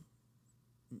still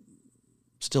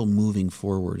moving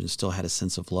forward and still had a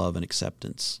sense of love and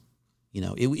acceptance. You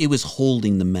know, it was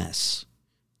holding the mess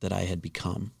that I had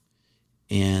become.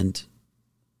 And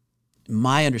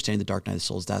my understanding of the Dark Night of the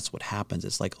Soul is that's what happens.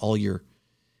 It's like all your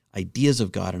ideas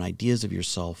of God and ideas of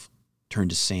yourself turn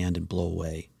to sand and blow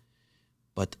away.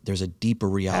 But there's a deeper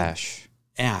reality.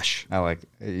 Ash. I like.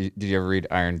 Did you ever read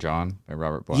Iron John by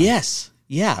Robert Bly? Yes.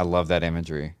 Yeah. I love that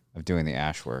imagery of doing the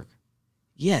ash work.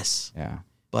 Yes. Yeah.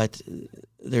 But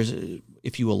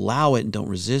if you allow it and don't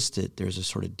resist it, there's a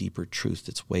sort of deeper truth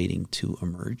that's waiting to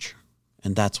emerge.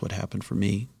 And that's what happened for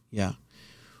me. Yeah.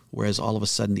 Whereas all of a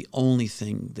sudden, the only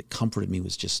thing that comforted me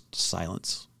was just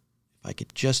silence. If I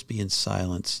could just be in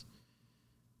silence,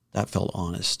 that felt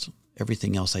honest.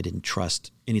 Everything else I didn't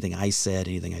trust. Anything I said,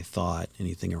 anything I thought,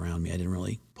 anything around me, I didn't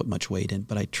really put much weight in,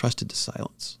 but I trusted the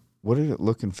silence. What did it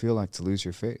look and feel like to lose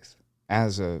your faith?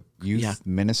 As a youth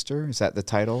minister? Is that the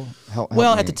title? Help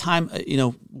well, me. at the time,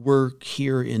 we're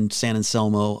here in San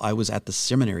Anselmo. I was at the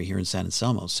seminary here in San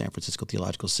Anselmo, San Francisco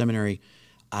Theological Seminary.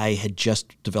 I had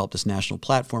just developed this national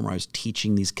platform where I was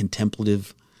teaching these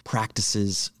contemplative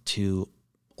practices to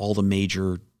all the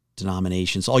major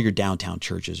denominations, all your downtown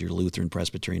churches, your Lutheran,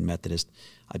 Presbyterian, Methodist.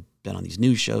 I've been on these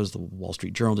news shows. The Wall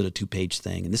Street Journal did a 2-page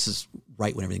thing. And this is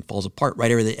right when everything falls apart, right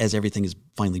as everything is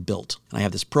finally built. And I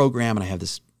have this program and I have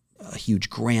this huge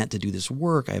grant to do this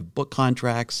work. I have book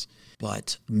contracts.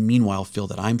 But meanwhile, feel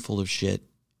that I'm full of shit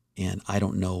and I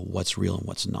don't know what's real and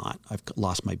what's not. I've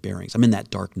lost my bearings. I'm in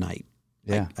that dark night.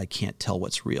 Yeah. I can't tell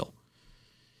what's real.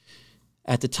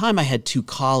 At the time, I had 2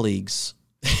 colleagues,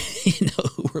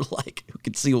 who were like, who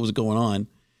could see what was going on.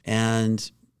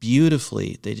 And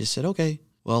beautifully, they just said, okay,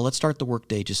 well, let's start the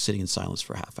workday just sitting in silence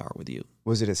for a half hour with you.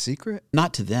 Was it a secret?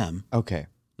 Not to them. Okay.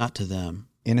 Not to them.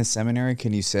 In a seminary,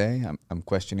 can you say, I'm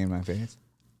questioning my faith?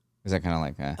 Is that kind of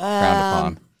like frowned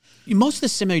upon? Most of the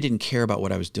seminary didn't care about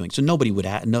what I was doing. So nobody would,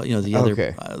 the other,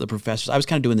 the professors. I was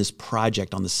kind of doing this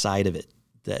project on the side of it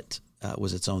that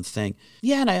was its own thing.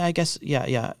 Yeah, and I guess,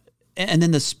 yeah. And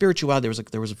then the spirituality,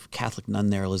 there was a Catholic nun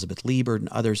there, Elizabeth Liebert, and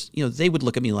others. They would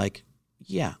look at me like,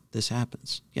 yeah, this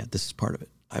happens. Yeah, this is part of it.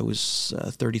 I was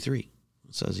 33,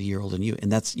 so I was a year older than you.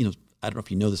 And that's, I don't know if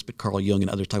you know this, but Carl Jung and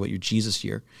others talk about your Jesus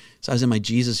year. So I was in my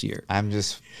Jesus year. I'm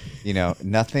just,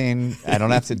 nothing, I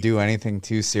don't have to do anything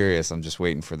too serious. I'm just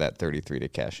waiting for that 33 to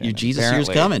cash in. Your Jesus year's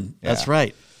coming. Yeah. That's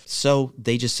right. So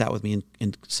they just sat with me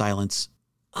in silence.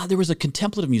 There was a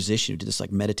contemplative musician who did this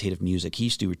like meditative music. He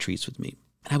used to do retreats with me.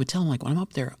 And I would tell him, like, when I'm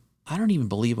up there, I don't even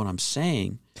believe what I'm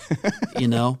saying,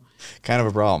 Kind of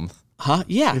a problem. Huh?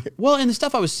 Yeah. Well, and the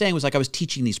stuff I was saying was like I was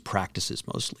teaching these practices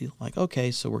mostly. Like,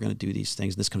 okay, so we're going to do these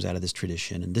things. This comes out of this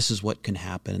tradition, and this is what can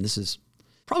happen. And this is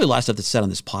probably a lot of stuff that's said on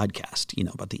this podcast,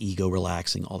 about the ego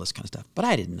relaxing, all this kind of stuff. But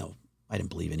I didn't know. I didn't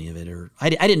believe any of it, or I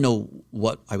didn't know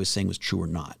what I was saying was true or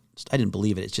not. I didn't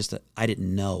believe it. It's just that I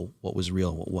didn't know what was real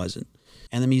and what wasn't.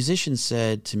 And the musician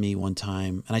said to me one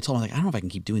time, and I told him, like, I don't know if I can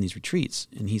keep doing these retreats.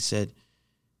 And he said,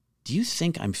 do you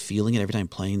think I'm feeling it every time I'm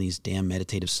playing these damn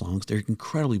meditative songs? They're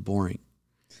incredibly boring.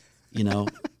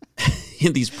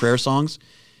 These prayer songs,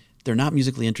 they're not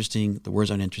musically interesting. The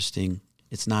words aren't interesting.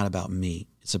 It's not about me.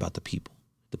 It's about the people.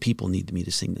 The people need me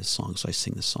to sing this song, so I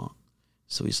sing this song.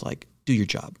 So he's like, do your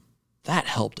job. That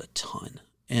helped a ton.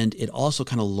 And it also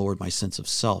kind of lowered my sense of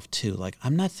self, too. Like,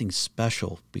 I'm nothing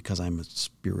special because I'm a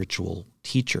spiritual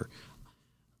teacher.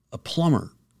 A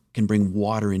plumber can bring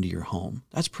water into your home.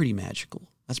 That's pretty magical.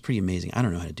 That's pretty amazing. I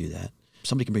don't know how to do that.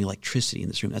 Somebody can bring electricity in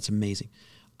this room. That's amazing.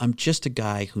 I'm just a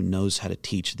guy who knows how to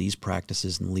teach these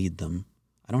practices and lead them.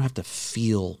 I don't have to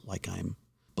feel like I'm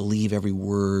believe every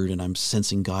word and I'm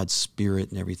sensing God's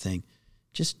spirit and everything.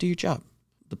 Just do your job.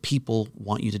 The people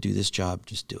want you to do this job.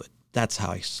 Just do it. That's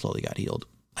how I slowly got healed.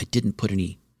 I didn't put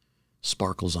any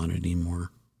sparkles on it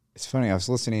anymore. It's funny. I was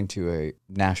listening to a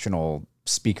national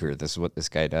speaker. This is what this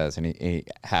guy does. And he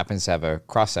happens to have a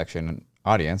cross-section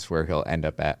audience where he'll end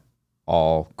up at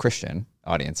all Christian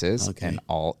audiences and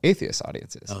all atheist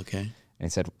audiences. Okay. And he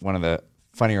said one of the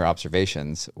funnier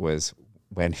observations was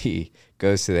when he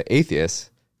goes to the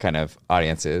atheist kind of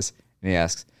audiences and he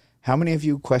asks, how many of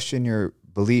you question your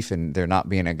belief in there not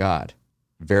being a God?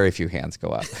 Very few hands go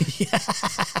up.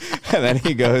 And then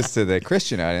he goes to the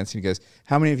Christian audience and he goes,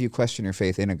 how many of you question your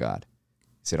faith in a God?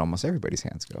 He said, almost everybody's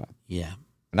hands go up. Yeah.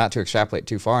 Not to extrapolate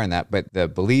too far in that, but the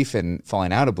belief and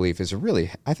falling out of belief is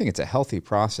I think it's a healthy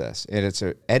process. And it's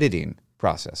an editing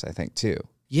process, I think, too.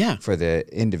 Yeah. For the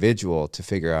individual to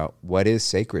figure out what is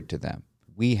sacred to them.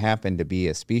 We happen to be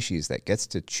a species that gets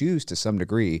to choose to some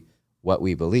degree what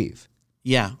we believe.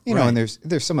 Yeah. You know, and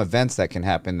there's some events that can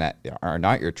happen that are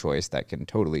not your choice that can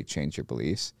totally change your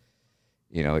beliefs.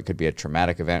 You know, it could be a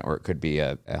traumatic event or it could be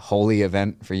a holy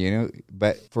event for you.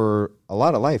 But for a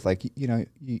lot of life, like, you know,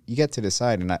 you get to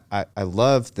decide. And I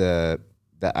love the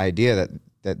idea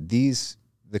that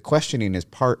the questioning is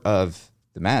part of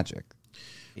the magic.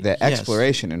 The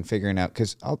exploration and figuring out,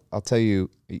 because I'll tell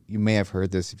you, you may have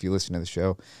heard this if you listen to the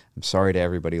show. I'm sorry to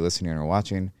everybody listening or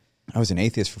watching. I was an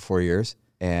atheist for 4 years,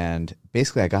 and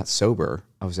basically I got sober.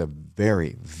 I was a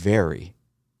very, very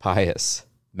pious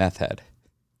meth head,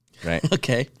 right?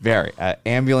 Okay. Very.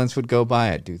 Ambulance would go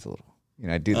by. I'd do the little,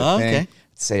 I'd do the thing. Okay. I'd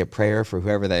say a prayer for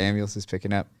whoever the ambulance is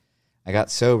picking up. I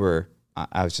got sober.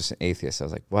 I was just an atheist. I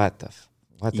was like, what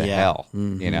the hell?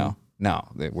 Mm-hmm. No,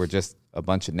 we're just a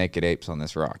bunch of naked apes on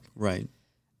this rock. Right.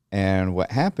 And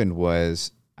what happened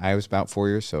was I was about 4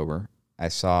 years sober. I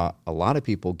saw a lot of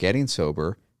people getting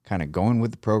sober, kind of going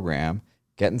with the program,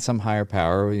 getting some higher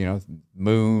power,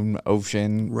 moon,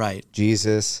 ocean, right,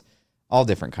 Jesus, all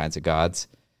different kinds of gods,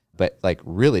 but like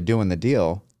really doing the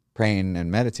deal, praying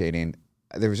and meditating.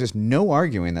 There was just no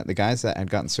arguing that the guys that had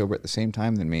gotten sober at the same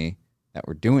time than me that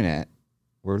were doing it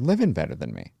were living better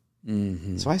than me.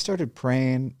 Mm-hmm. So I started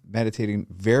praying, meditating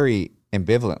very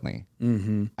ambivalently.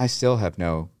 Mm-hmm. I still have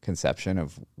no conception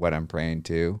of what I'm praying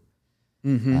to.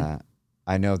 Mm-hmm.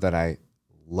 I know that I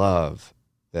love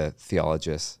the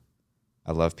theologists.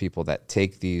 I love people that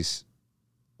take these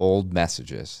old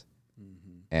messages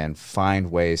and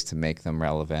find ways to make them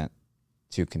relevant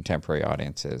to contemporary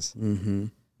audiences. Mm-hmm.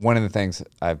 One of the things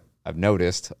I've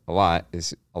noticed a lot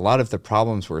is a lot of the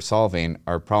problems we're solving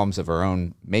are problems of our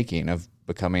own making, of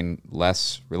becoming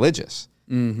less religious.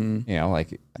 Mm-hmm.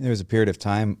 Like there was a period of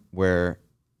time where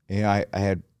I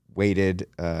had waited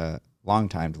a long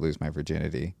time to lose my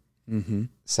virginity. Mm-hmm.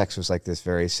 Sex was like this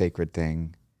very sacred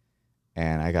thing,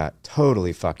 and I got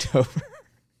totally fucked over.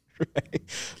 Right?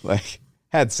 Like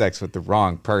had sex with the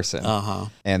wrong person. Uh-huh.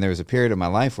 And there was a period of my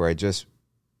life where I just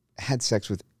had sex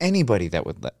with anybody that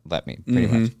would let me, pretty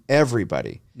much.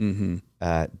 Everybody. Mm-hmm.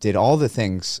 Did all the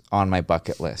things on my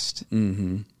bucket list.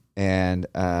 Mm-hmm.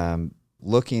 And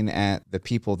looking at the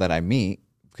people that I meet,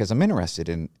 because I'm interested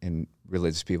in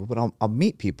religious people, but I'll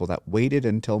meet people that waited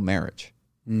until marriage.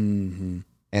 Mm-hmm.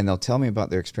 And they'll tell me about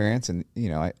their experience. And,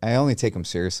 I only take them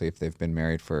seriously if they've been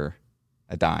married for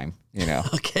a dime,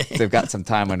 Okay. If they've got some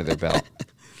time under their belt.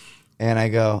 And I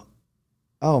go,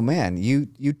 oh man,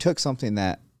 you took something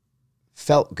that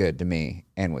felt good to me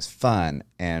and was fun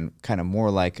and kind of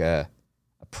more like a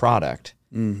product.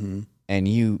 Mm-hmm. And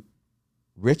you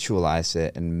ritualized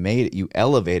it and you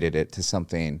elevated it to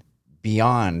something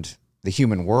beyond the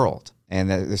human world. And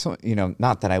there's some,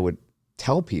 not that I would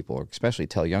tell people, or especially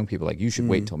tell young people, like you should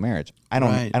wait till marriage. I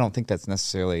don't think that's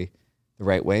necessarily the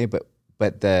right way,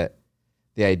 but the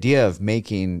idea of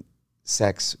making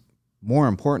sex more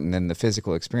important than the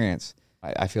physical experience,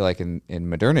 I feel like in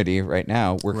modernity right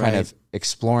now, we're kind of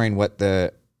exploring what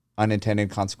the unintended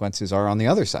consequences are on the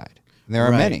other side. And there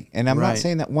are many. And I'm not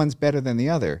saying that one's better than the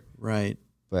other. Right.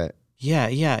 But yeah.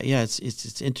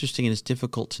 It's interesting, and it's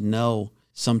difficult to know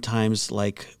sometimes,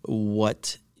 like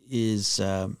what's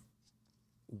the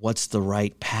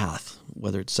right path,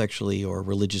 whether it's sexually or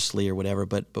religiously or whatever.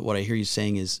 But what I hear you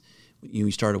saying is, you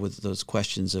started with those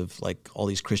questions of like all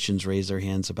these Christians raise their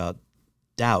hands about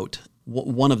doubt.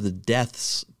 One of the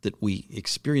deaths that we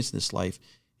experience in this life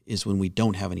is when we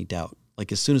don't have any doubt.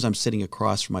 Like as soon as I'm sitting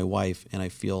across from my wife and I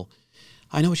feel,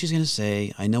 I know what she's going to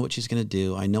say, I know what she's going to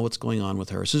do, I know what's going on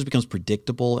with her. As soon as it becomes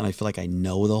predictable and I feel like I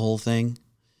know the whole thing,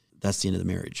 that's the end of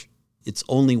the marriage. It's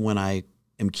only when I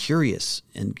am curious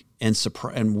and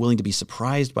willing to be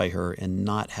surprised by her and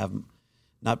not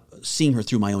seeing her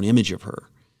through my own image of her,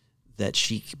 that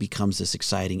she becomes this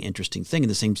exciting, interesting thing. And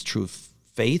the same's true of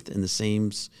faith, and the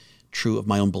same's true of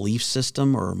my own belief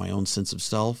system or my own sense of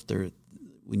self.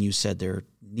 When you said there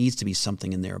needs to be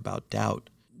something in there about doubt,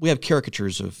 we have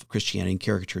caricatures of Christianity and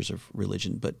caricatures of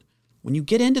religion, but when you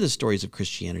get into the stories of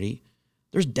Christianity,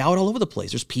 there's doubt all over the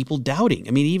place. There's people doubting.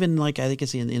 I mean, even like I think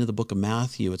it's in the end of the book of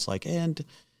Matthew, it's like, and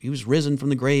he was risen from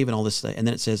the grave and all this stuff. And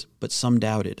then it says, but some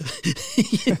doubted.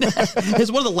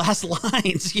 It's one of the last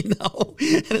lines,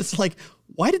 And it's like,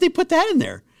 why did they put that in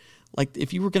there? Like,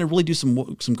 if you were going to really do some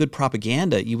good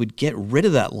propaganda, you would get rid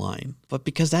of that line. But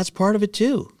because that's part of it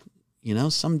too.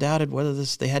 Some doubted whether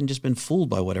they hadn't just been fooled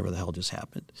by whatever the hell just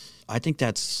happened. I think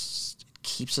that's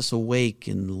keeps us awake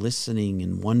and listening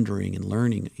and wondering and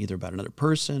learning either about another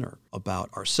person or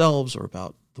about ourselves or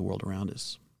about the world around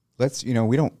us.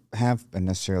 We don't have a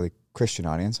necessarily Christian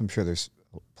audience. I'm sure there's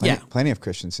plenty of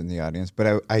Christians in the audience,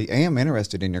 but I am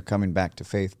interested in your coming back to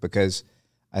faith, because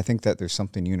I think that there's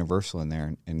something universal in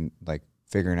there and like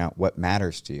figuring out what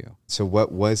matters to you. So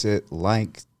what was it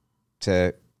like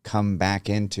to come back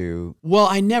into? Well,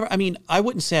 I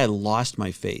wouldn't say I lost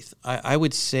my faith. I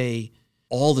would say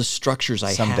all the structures I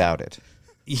had. Some doubted.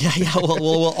 Yeah.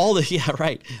 Well, all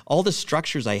the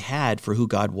structures I had for who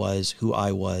God was, who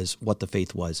I was, what the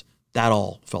faith was, that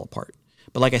all fell apart.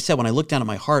 But like I said, when I looked down at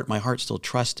my heart still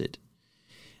trusted.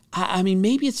 I mean,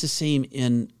 maybe it's the same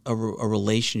in a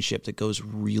relationship that goes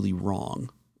really wrong,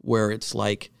 where it's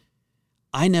like,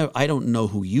 I don't know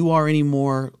who you are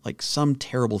anymore. Like some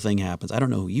terrible thing happens. I don't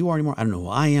know who you are anymore. I don't know who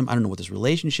I am. I don't know what this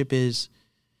relationship is.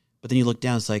 But then you look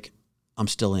down, it's like, I'm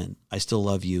still in. I still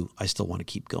love you. I still want to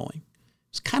keep going.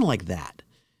 It's kind of like that.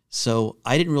 So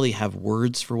I didn't really have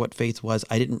words for what faith was.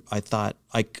 I thought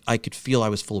I could feel I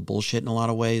was full of bullshit in a lot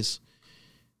of ways,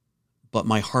 but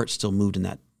my heart still moved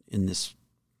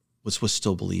was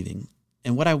still believing.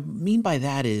 And what I mean by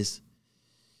that is,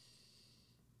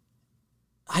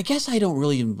 I guess I don't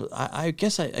really, I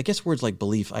guess words like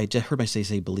belief, I just heard myself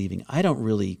say believing. I don't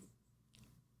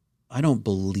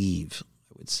believe,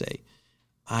 I would say.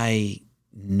 I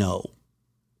know.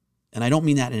 And I don't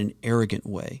mean that in an arrogant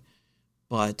way,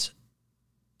 but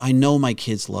I know my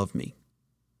kids love me.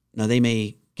 Now they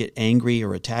may get angry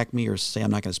or attack me or say,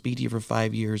 I'm not going to speak to you for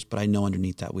 5 years, but I know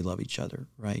underneath that we love each other,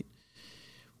 right?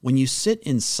 When you sit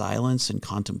in silence and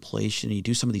contemplation and you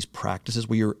do some of these practices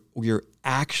where you're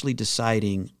actually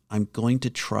deciding, I'm going to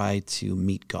try to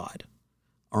meet God,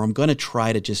 or I'm going to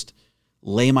try to just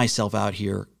lay myself out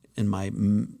here in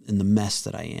the mess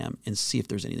that I am and see if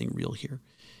there's anything real here.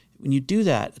 When you do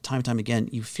that time and time again,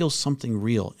 you feel something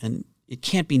real, and it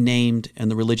can't be named, and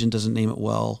the religion doesn't name it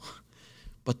well,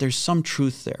 but there's some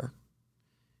truth there.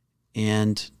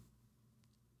 And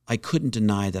I couldn't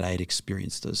deny that I had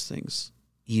experienced those things,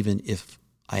 even if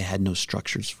I had no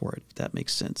structures for it, if that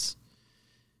makes sense.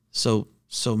 So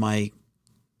my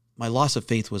loss of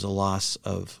faith was a loss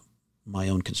of my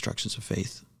own constructions of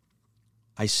faith.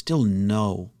 I still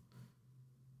know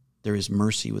there is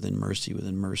mercy within mercy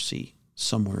within mercy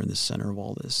somewhere in the center of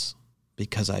all this,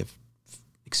 because I've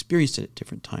experienced it at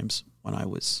different times when I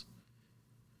was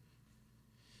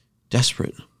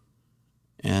desperate.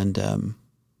 And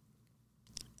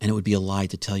it would be a lie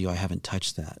to tell you I haven't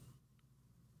touched that,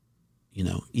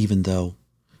 even though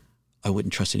I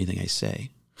wouldn't trust anything I say.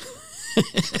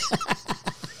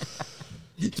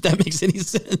 If that makes any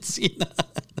sense.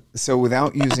 So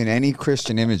without using any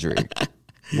Christian imagery,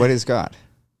 what is God?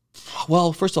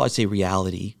 Well, first of all, I'd say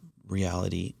reality,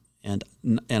 and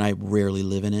I rarely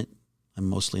live in it. I'm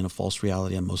mostly in a false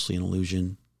reality. I'm mostly in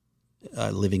illusion,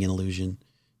 living in illusion.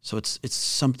 So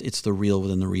it's the real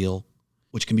within the real,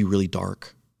 which can be really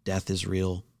dark. Death is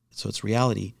real. So it's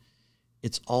reality.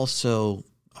 It's also,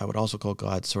 I would also call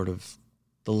God sort of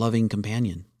the loving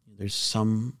companion. There's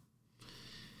some,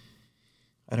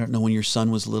 I don't know, when your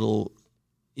son was little,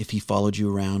 if he followed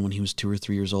you around when he was 2 or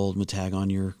 3 years old and would tag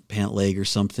on your pant leg or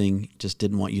something, just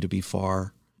didn't want you to be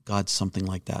far. God's something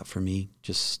like that for me.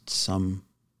 Just some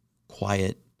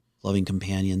quiet, loving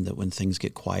companion that when things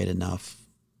get quiet enough,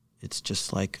 it's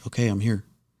just like, okay, I'm here.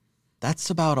 That's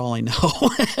about all I know.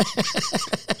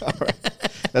 All right.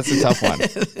 That's a tough one.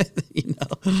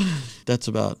 That's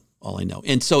about all I know.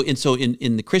 And so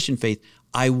in the Christian faith,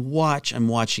 I'm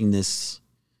watching this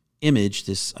image,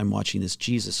 I'm watching this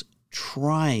Jesus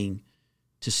trying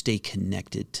to stay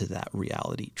connected to that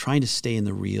reality, trying to stay in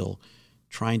the real,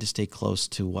 trying to stay close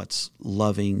to what's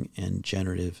loving and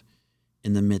generative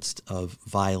in the midst of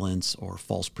violence or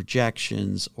false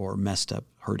projections or messed up,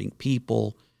 hurting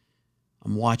people.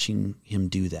 I'm watching him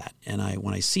do that. And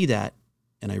when I see that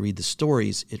and I read the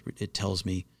stories, it tells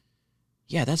me,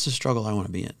 yeah, that's the struggle I want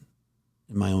to be in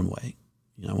my own way.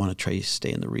 I want to try to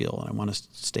stay in the real, and I want to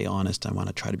stay honest. I want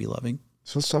to try to be loving.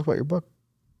 So let's talk about your book.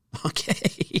 Okay.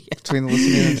 Between the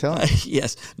listening and telling.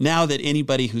 Yes. Now that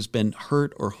anybody who's been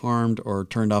hurt or harmed or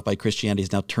turned off by Christianity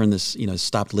has now turned this,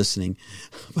 stopped listening.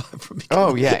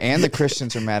 Oh, yeah. And the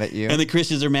Christians are mad at you. And the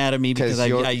Christians are mad at me because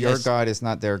your God is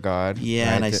not their God. Yeah,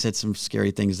 right? and I said some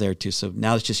scary things there too. So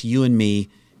now it's just you and me.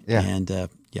 Yeah. And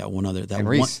one other. And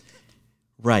Reese.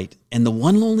 Right. And the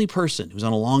one lonely person who's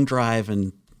on a long drive,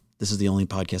 and this is the only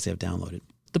podcast they have downloaded.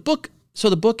 The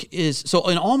book is,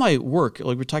 in all my work,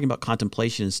 like we're talking about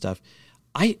contemplation and stuff,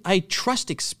 I trust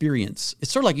experience.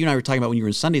 It's sort of like you and I were talking about when you were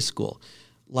in Sunday school.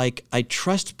 Like, I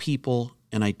trust people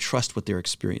and I trust what they're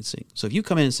experiencing. So if you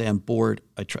come in and say, I'm bored,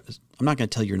 I'm not going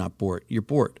to tell you you're not bored. You're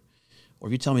bored. Or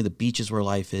if you tell me the beach is where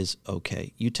life is,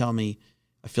 okay. You tell me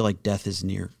I feel like death is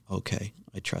near, okay.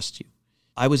 I trust you.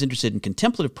 I was interested in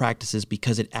contemplative practices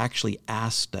because it actually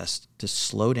asked us to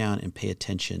slow down and pay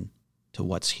attention to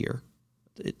what's here,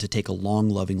 to take a long,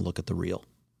 loving look at the real.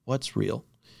 What's real?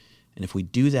 And if we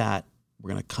do that, we're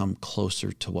going to come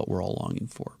closer to what we're all longing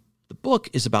for. The book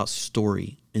is about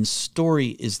story, and story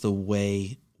is the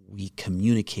way we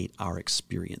communicate our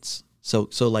experience. So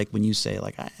like when you say,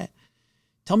 like,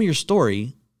 tell me your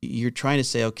story, you're trying to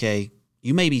say, okay,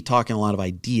 you may be talking a lot of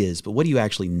ideas, but what do you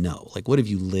actually know? Like, what have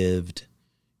you lived?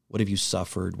 What have you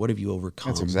suffered? What have you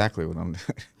overcome? That's exactly what I'm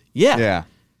doing. Yeah. Yeah.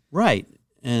 Right.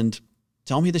 And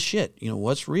tell me the shit,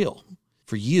 what's real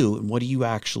for you and what do you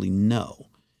actually know?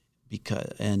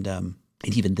 Because, and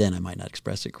even then I might not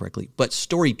express it correctly, but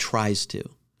story tries to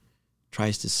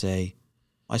say,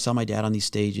 I saw my dad on these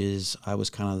stages. I was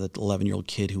kind of the 11-year-old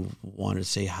kid who wanted to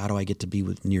say, how do I get to be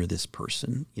near this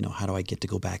person? How do I get to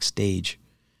go backstage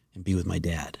and be with my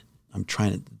dad?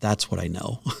 That's what I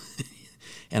know.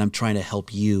 And I'm trying to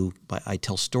help you, but I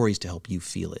tell stories to help you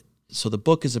feel it. So the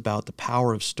book is about the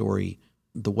power of story,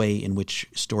 the way in which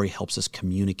story helps us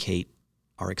communicate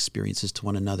our experiences to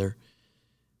one another.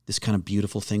 This kind of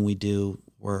beautiful thing we do,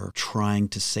 we're trying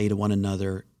to say to one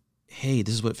another, hey,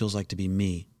 this is what it feels like to be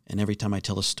me. And every time I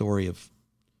tell a story of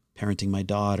parenting my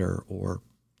daughter or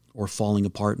falling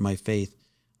apart in my faith,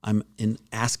 I'm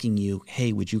asking you,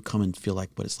 hey, would you come and feel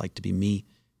like what it's like to be me?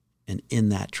 And in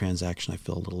that transaction, I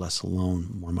feel a little less alone,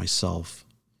 more myself.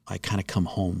 I kind of come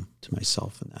home to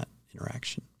myself in that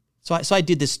interaction. So I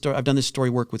did this story. I've done this story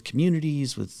work with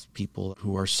communities, with people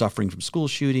who are suffering from school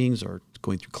shootings or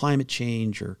going through climate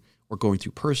change or going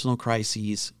through personal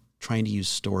crises, trying to use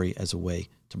story as a way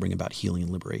to bring about healing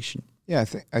and liberation. Yeah,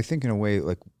 I think in a way,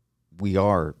 like, we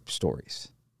are stories.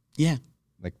 Yeah.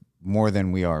 Like, more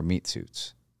than we are meat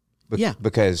suits. Yeah.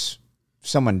 Because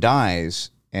someone dies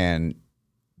and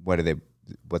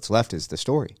what's left is the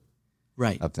story.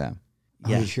 Right. Of them.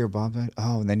 Yeah. Oh, did you hear Bob died?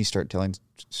 Oh, and then you start telling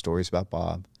stories about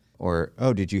Bob. Or,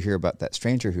 oh, did you hear about that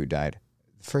stranger who died?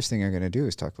 The first thing you're going to do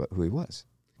is talk about who he was.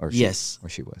 Or she, yes. Or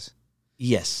she was.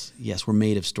 Yes. We're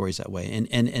made of stories that way.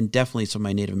 And definitely some of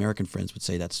my Native American friends would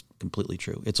say that's completely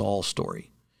true. It's all story.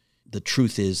 The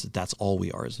truth is that that's all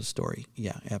we are is a story.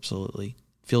 Yeah, absolutely.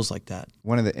 Feels like that.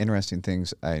 One of the interesting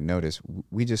things I noticed,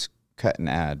 we just cut an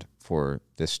ad for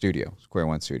this studio, Square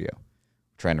One Studio,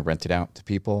 trying to rent it out to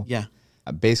people. Yeah.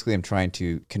 Basically, I'm trying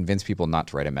to convince people not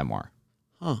to write a memoir.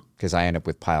 Huh. Because I end up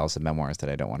with piles of memoirs that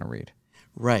I don't want to read.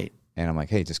 Right. And I'm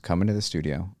like, hey, just come into the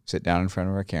studio, sit down in front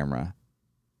of our camera,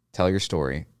 tell your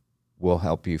story. We'll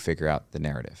help you figure out the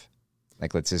narrative.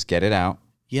 Like, let's just get it out.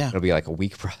 Yeah. It'll be like a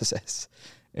week process.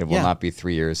 It will not be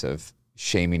 3 years of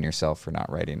shaming yourself for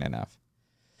not writing enough.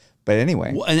 But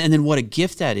anyway. And then what a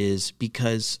gift that is,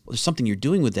 because there's something you're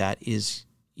doing with that is,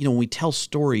 when we tell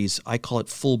stories, I call it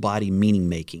full body meaning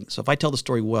making. So if I tell the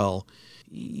story well,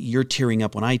 you're tearing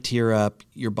up when I tear up,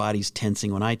 your body's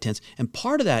tensing when I tense. And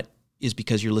part of that is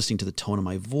because you're listening to the tone of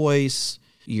my voice,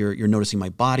 you're noticing my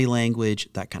body language,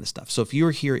 that kind of stuff. So if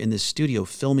you're here in this studio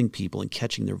filming people and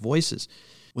catching their voices,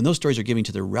 when those stories are given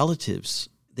to their relatives,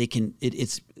 they can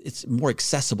it's more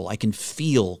accessible. I can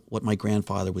feel what my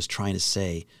grandfather was trying to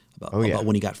say about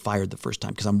when he got fired the first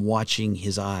time, because I'm watching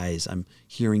his eyes, I'm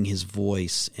hearing his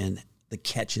voice and the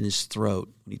catch in his throat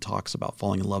when he talks about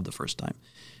falling in love the first time.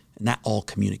 And that all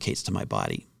communicates to my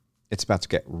body. It's about to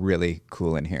get really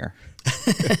cool in here.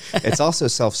 It's also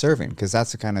self-serving, because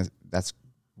that's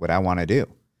what I want to do.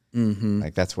 Mm-hmm.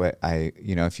 Like, that's what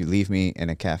if you leave me in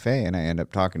a cafe and I end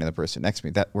up talking to the person next to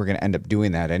me, that we're going to end up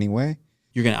doing that anyway.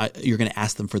 You're gonna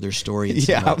ask them for their story.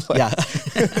 Yeah.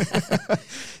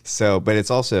 So, but it's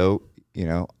also,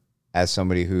 as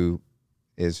somebody who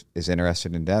is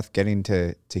interested in death, getting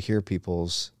to hear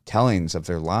people's tellings of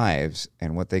their lives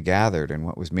and what they gathered and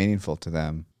what was meaningful to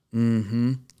them.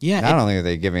 Mm-hmm. Yeah. Not only are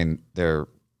they giving their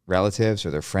relatives or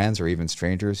their friends or even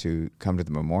strangers who come to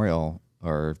the memorial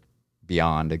or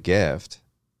beyond a gift,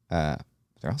 they're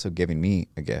also giving me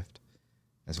a gift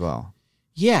as well.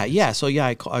 Yeah. So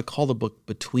I call the book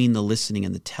Between the Listening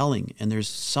and the Telling, and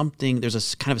there's a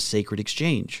kind of a sacred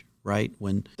exchange, right?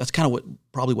 When that's kind of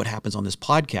probably what happens on this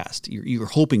podcast. You're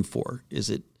hoping for is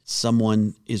that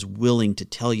someone is willing to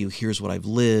tell you, here's what I've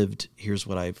lived, here's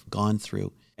what I've gone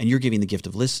through, and you're giving the gift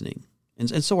of listening.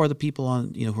 And so are the people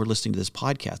on, who are listening to this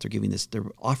podcast. They're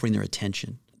offering their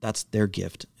attention. That's their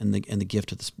gift. And the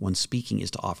gift of this one speaking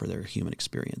is to offer their human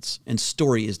experience. And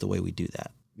story is the way we do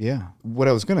that. Yeah. What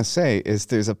I was going to say is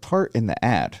there's a part in the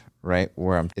ad, right,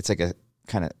 where it's like a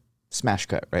kind of smash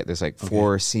cut, right? There's like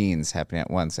 4 scenes happening at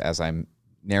once as I'm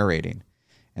narrating.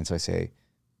 And so I say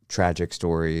tragic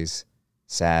stories,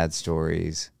 sad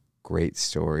stories, great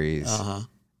stories,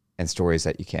 and stories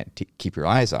that you can't keep your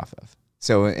eyes off of.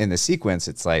 So in the sequence,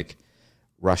 it's like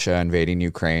Russia invading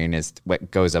Ukraine is what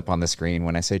goes up on the screen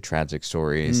when I say tragic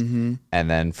stories. Mm-hmm. And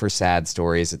then for sad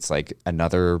stories, it's like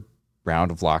another round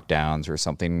of lockdowns or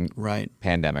something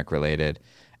pandemic related.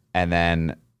 And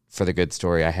then for the good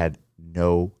story, I had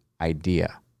no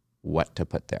idea what to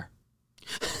put there.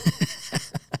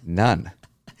 None.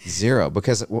 Zero.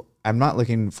 Because I'm not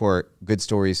looking for good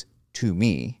stories to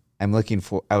me. I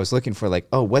was looking for like,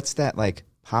 oh, what's that like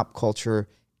pop culture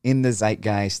in the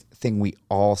zeitgeist thing we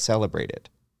all celebrated?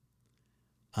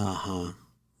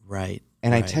 Right.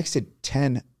 And I texted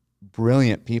 10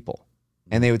 brilliant people,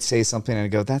 and they would say something, and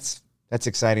I'd go, that's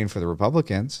exciting for the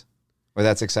Republicans, or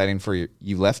that's exciting for you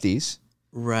lefties.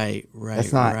 Right.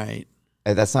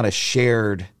 That's not a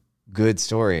shared good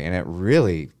story. And it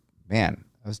really, man,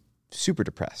 I was super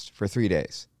depressed for 3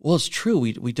 days. Well, it's true.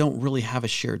 We don't really have a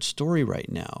shared story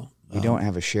right now. We don't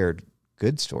have a shared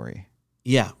good story.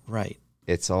 Yeah, right.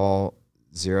 It's all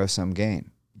zero-sum gain.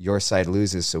 Your side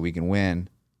loses so we can win,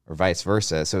 or vice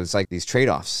versa. So it's like these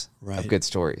trade-offs of good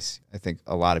stories. I think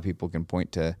a lot of people can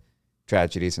point to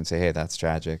tragedies and say, hey, that's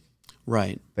tragic.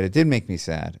 Right. But it did make me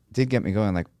sad. It did get me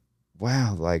going like,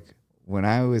 wow, like when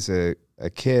I was a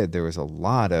kid, there was a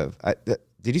lot of...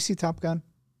 did you see Top Gun?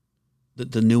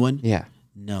 The new one? Yeah.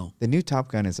 No. The new Top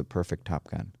Gun is a perfect Top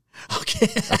Gun.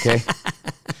 Okay.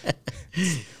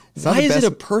 It's Why is it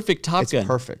a perfect Top Gun? It's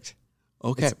perfect.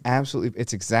 Okay.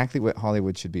 It's exactly what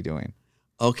Hollywood should be doing.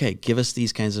 Okay. Give us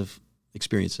these kinds of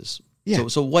experiences. Yeah.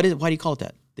 So why do you call it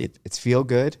that? It's feel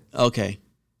good. Okay.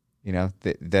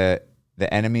 The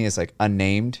enemy is like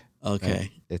unnamed. Okay.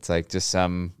 Right? It's like just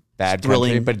some bad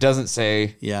thrilling country, but it doesn't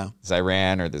say it's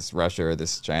Iran or this Russia or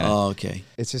this China. Oh, okay.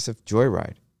 It's just a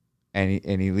joyride, and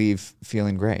you leave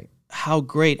feeling great. How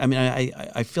great. I mean,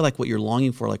 I feel like what you're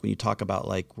longing for, like when you talk about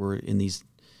like we're in these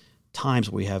times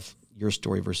where we have your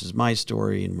story versus my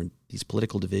story and we're these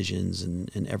political divisions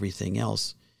and everything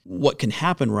else. What can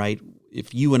happen, right,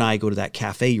 if you and I go to that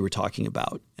cafe you were talking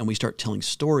about and we start telling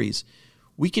stories,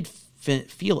 we could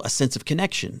feel a sense of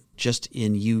connection just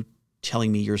in you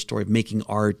telling me your story of making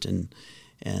art and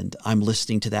I'm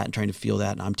listening to that and trying to feel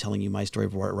that, and I'm telling you my story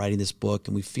of writing this book,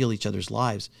 and we feel each other's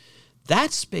lives.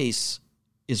 That space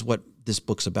is what this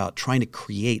book's about, trying to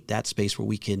create that space where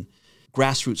we can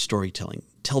grassroots storytelling,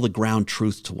 tell the ground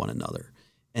truth to one another.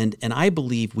 And I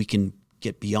believe we can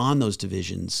get beyond those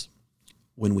divisions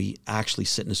when we actually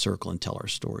sit in a circle and tell our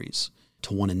stories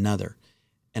to one another.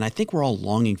 And I think we're all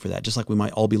longing for that, just like we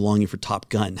might all be longing for Top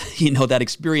Gun. That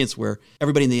experience where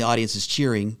everybody in the audience is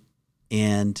cheering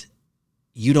and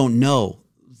you don't know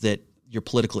that your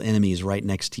political enemy is right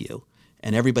next to you.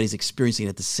 And everybody's experiencing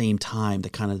at the same time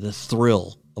the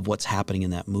thrill of what's happening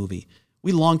in that movie.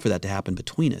 We long for that to happen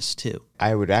between us too.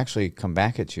 I would actually come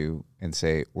back at you and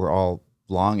say we're all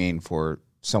longing for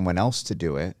someone else to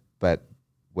do it. But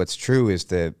what's true is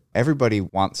that everybody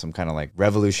wants some kind of like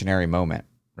revolutionary moment,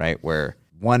 right? Where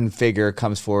one figure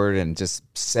comes forward and just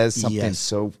says something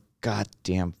so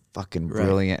goddamn fucking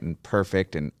brilliant and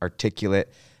perfect and articulate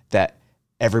that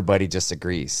everybody just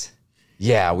agrees.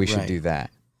 Yeah, we should do that.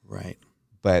 Right.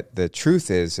 But the truth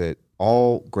is that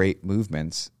all great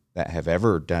movements that have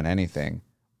ever done anything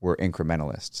were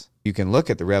incrementalists. You can look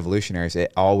at the revolutionaries,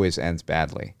 it always ends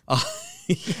badly.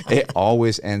 It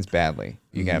always ends badly.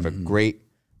 You can have a great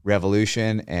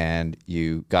revolution and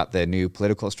you got the new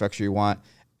political structure you want,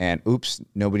 and oops,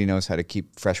 nobody knows how to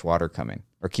keep fresh water coming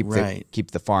or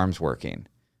keep the farms working.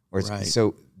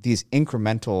 So these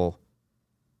incremental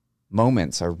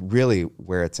moments are really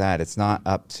where it's at. It's not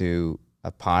up to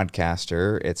a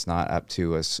podcaster. It's not up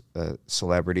to a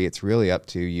celebrity. It's really up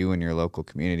to you and your local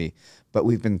community. But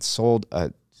we've been sold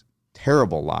a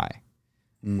terrible lie,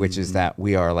 which is that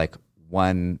we are like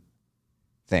one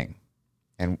thing.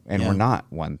 And we're not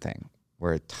one thing.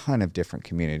 where a ton of different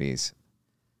communities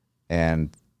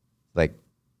and like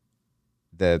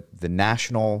the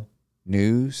national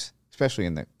news, especially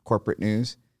in the corporate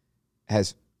news,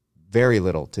 has very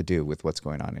little to do with what's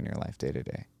going on in your life day to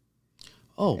day.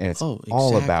 And it's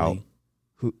all about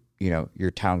who,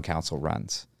 your town council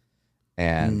runs.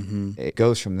 And it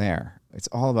goes from there. It's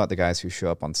all about the guys who show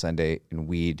up on Sunday and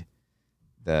weed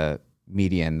the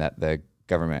median that the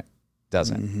government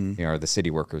doesn't, or the city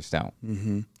workers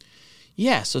don't.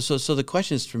 Yeah. So the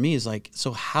question is for me is like,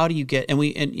 so how do you get, and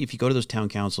if you go to those town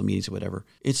council meetings or whatever,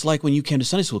 it's like when you came to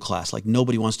Sunday school class, like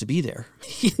nobody wants to be there.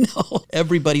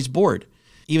 Everybody's bored.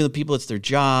 Even the people, it's their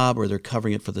job or they're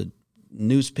covering it for the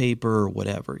newspaper or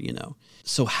whatever,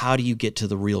 So how do you get to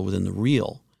the real within the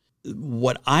real?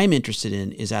 What I'm interested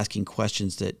in is asking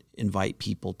questions that invite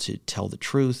people to tell the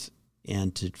truth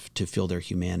and to feel their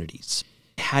humanities.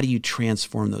 How do you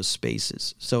transform those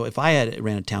spaces? So if I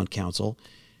ran a town council,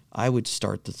 I would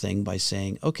start the thing by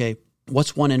saying, okay,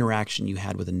 what's one interaction you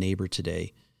had with a neighbor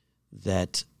today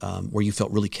that where you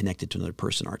felt really connected to another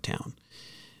person in our town?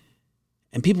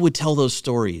 And people would tell those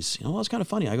stories. Well, it's kind of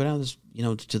funny. I go down this,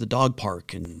 to the dog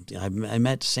park, and I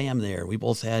met Sam there. We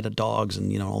both had dogs,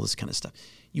 and all this kind of stuff.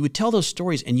 You would tell those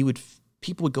stories, and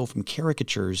people would go from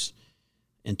caricatures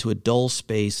into a dull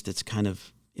space that's kind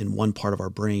of in one part of our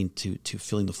brain to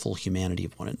feeling the full humanity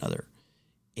of one another.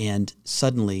 And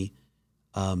suddenly,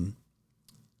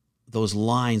 those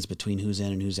lines between who's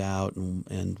in and who's out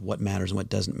and what matters and what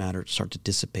doesn't matter start to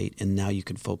dissipate, and now you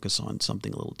can focus on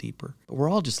something a little deeper. But we're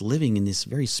all just living in this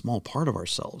very small part of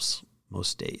ourselves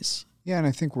most days. Yeah, and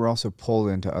I think we're also pulled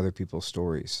into other people's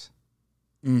stories.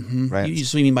 Right?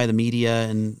 You mean by the media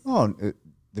and...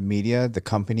 the media, the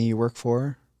company you work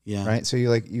for. Yeah. Right? So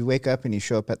you wake up and you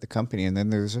show up at the company, and then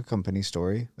there's a company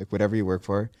story, like whatever you work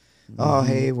for. Oh,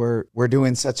 hey, we're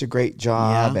doing such a great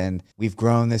job, and we've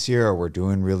grown this year, or we're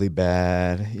doing really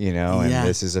bad, and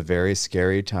this is a very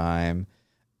scary time.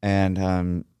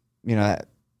 And,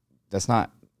 that's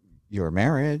not your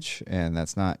marriage, and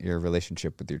that's not your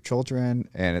relationship with your children.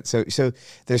 And so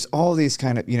there's all these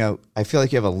kind of, I feel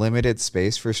like you have a limited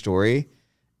space for story,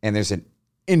 and there's an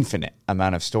infinite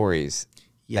amount of stories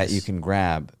that you can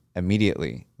grab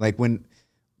immediately. Like when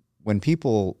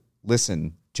people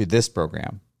listen to this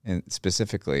program, and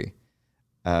specifically,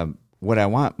 what I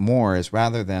want more is,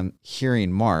 rather than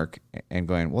hearing Mark and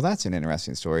going, well, that's an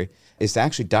interesting story, is to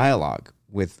actually dialogue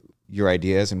with your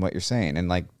ideas and what you're saying. And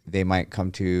like, they might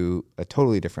come to a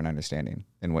totally different understanding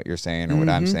than what you're saying or what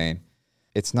I'm saying.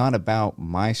 It's not about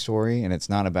my story, and it's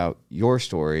not about your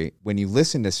story. When you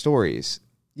listen to stories,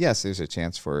 yes, there's a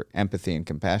chance for empathy and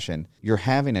compassion. You're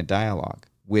having a dialogue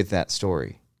with that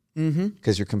story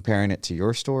because you're comparing it to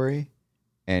your story,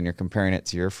 and you're comparing it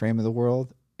to your frame of the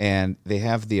world, and they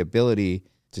have the ability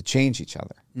to change each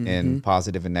other in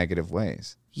positive and negative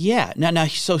ways. Yeah. Now,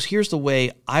 so here's the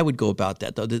way I would go about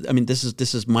that, though. I mean, this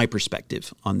is my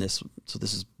perspective on this. So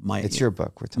this is It's your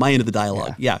book. My end of the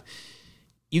dialogue. Yeah.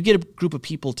 You get a group of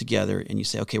people together, and you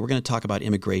say, okay, we're going to talk about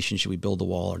immigration. Should we build the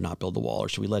wall or not build the wall, or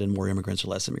should we let in more immigrants or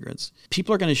less immigrants?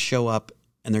 People are going to show up,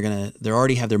 and they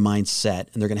already have their minds set,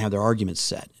 and they're going to have their arguments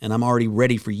set. And I'm already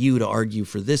ready for you to argue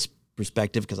for this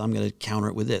perspective because I'm going to counter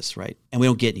it with this, right? And we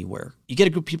don't get anywhere. You get a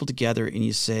group of people together and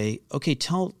you say, okay,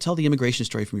 tell the immigration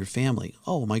story from your family.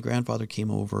 Oh, my grandfather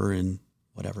came over in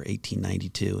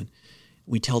 1892. And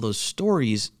we tell those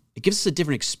stories. It gives us a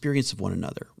different experience of one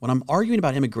another. When I'm arguing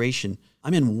about immigration,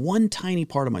 I'm in one tiny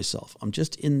part of myself. I'm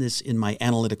just in my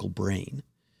analytical brain.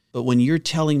 But when you're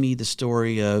telling me the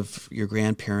story of your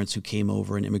grandparents who came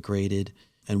over and immigrated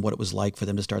and what it was like for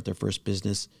them to start their first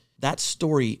business, that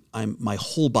story, my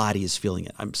whole body is feeling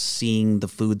it. I'm seeing the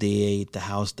food they ate, the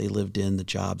house they lived in, the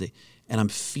job and I'm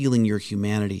feeling your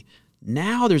humanity.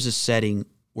 Now there's a setting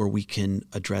where we can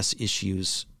address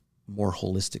issues more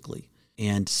holistically,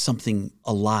 and something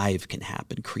alive can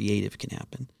happen, creative can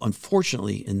happen.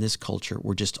 Unfortunately, in this culture,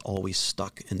 we're just always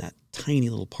stuck in that tiny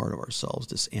little part of ourselves,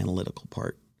 this analytical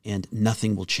part, and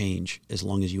nothing will change as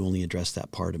long as you only address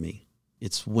that part of me.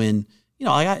 It's when,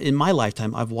 in my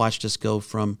lifetime, I've watched us go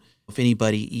from, if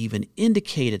anybody even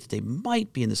indicated that they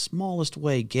might be in the smallest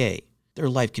way gay, their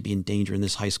life could be in danger in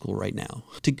this high school right now,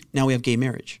 to now we have gay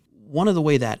marriage. One of the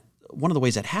ways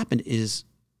that happened is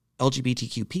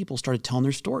LGBTQ people started telling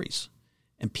their stories,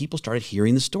 and people started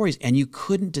hearing the stories, and you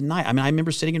couldn't deny it. I mean, I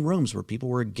remember sitting in rooms where people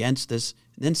were against this,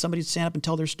 and then somebody would stand up and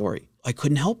tell their story. I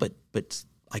couldn't help it, but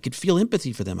I could feel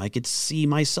empathy for them. I could see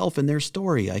myself in their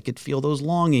story. I could feel those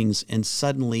longings, and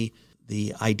suddenly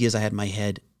the ideas I had in my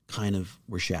head kind of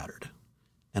were shattered,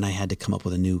 and I had to come up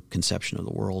with a new conception of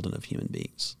the world and of human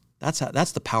beings. That's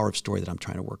the power of story that I'm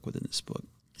trying to work with in this book.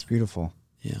 It's beautiful.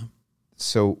 Yeah.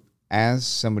 So as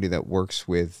somebody that works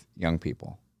with young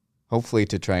people, hopefully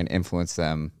to try and influence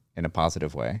them in a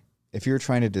positive way, if you're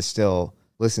trying to distill,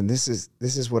 listen, this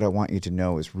is what I want you to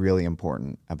know is really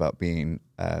important about being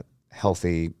a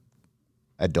healthy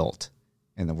adult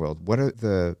in the world. What are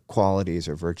the qualities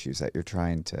or virtues that you're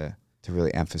trying to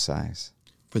really emphasize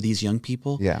For these young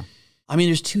people? Yeah. I mean,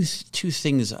 there's two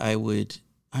things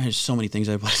there's so many things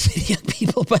I want to say to young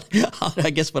people, but I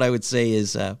guess what I would say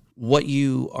is what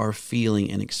you are feeling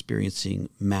and experiencing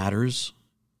matters.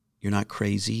 You're not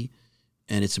crazy,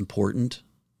 and it's important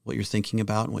what you're thinking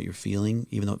about and what you're feeling,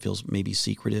 even though it feels maybe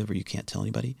secretive or you can't tell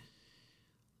anybody.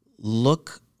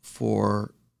 Look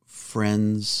for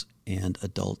friends and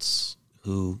adults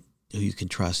who you can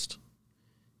trust,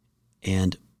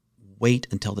 and wait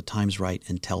until the time's right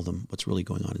and tell them what's really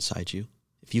going on inside you.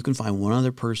 If you can find one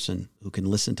other person who can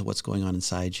listen to what's going on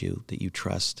inside you that you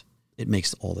trust, it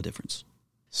makes all the difference.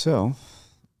 So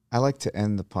I like to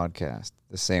end the podcast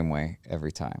the same way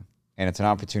every time. And it's an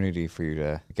opportunity for you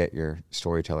to get your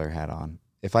storyteller hat on.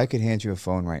 If I could hand you a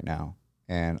phone right now,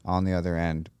 and on the other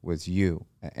end was you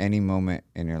at any moment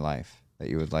in your life that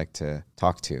you would like to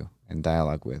talk to and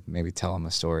dialogue with, maybe tell them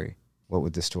a story, what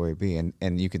would the story be?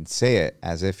 And you can say it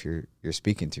as if you're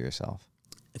speaking to yourself.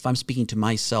 If I'm speaking to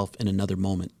myself in another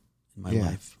moment in my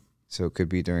life. So it could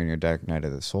be during your dark night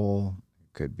of the soul.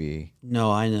 It could be.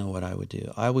 No, I know what I would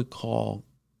do. I would call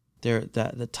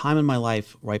the time in my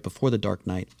life right before the dark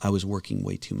night, I was working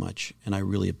way too much, and I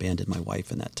really abandoned my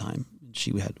wife in that time.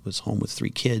 She was home with 3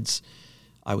 kids.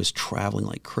 I was traveling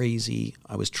like crazy.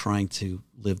 I was trying to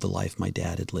live the life my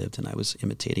dad had lived, and I was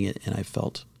imitating it, and I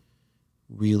felt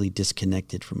really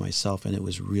disconnected from myself, and it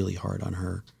was really hard on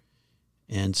her.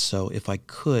 And so if I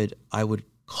could, I would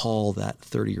call that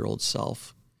 30-year-old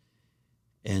self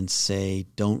and say,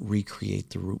 don't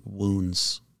recreate the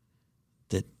wounds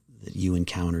that you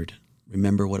encountered.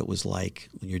 Remember what it was like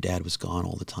when your dad was gone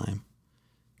all the time.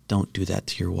 Don't do that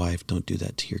to your wife. Don't do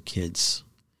that to your kids.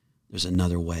 There's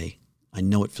another way. I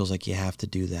know it feels like you have to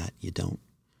do that. You don't.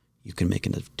 You can make a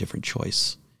different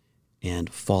choice and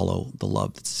follow the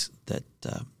love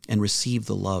and receive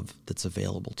the love that's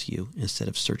available to you instead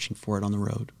of searching for it on the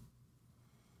road.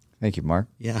 Thank you, Mark.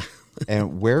 Yeah.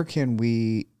 And where can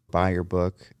we buy your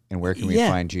book, and where can we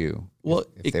find you? Well,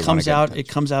 if it comes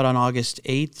out on August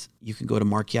 8th. You can go to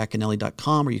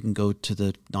markyaconelli.com, or you can go to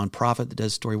the nonprofit that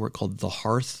does story work called The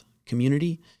Hearth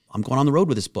Community. I'm going on the road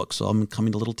with this book, so I'm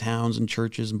coming to little towns and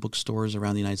churches and bookstores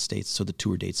around the United States, so the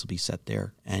tour dates will be set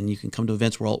there. And you can come to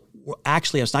events where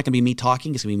actually, it's not going to be me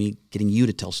talking, it's going to be me getting you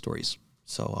to tell stories.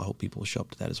 So I hope people will show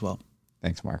up to that as well.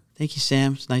 Thanks, Mark. Thank you,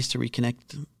 Sam. It's nice to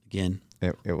reconnect again.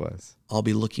 It was. I'll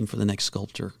be looking for the next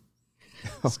sculptor.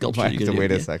 Sculpture. Might have to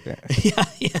wait a second. Yeah.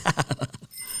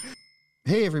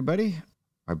 Hey, everybody.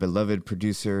 Our beloved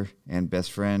producer and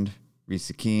best friend,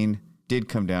 Risa Keene, did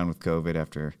come down with COVID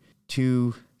after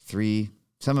 2, 3,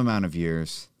 some amount of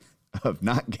years of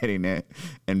not getting it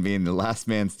and being the last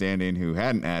man standing who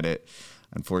hadn't had it.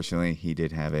 Unfortunately, he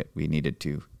did have it. We needed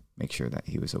to make sure that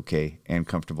he was okay and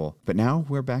comfortable. But now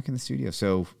we're back in the studio.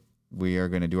 So we are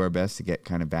going to do our best to get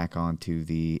kind of back onto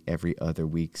the every other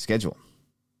week schedule.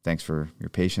 Thanks for your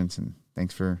patience, and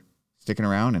thanks for sticking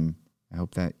around, and I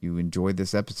hope that you enjoyed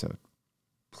this episode.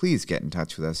 Please get in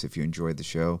touch with us if you enjoyed the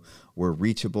show. We're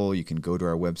reachable. You can go to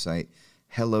our website,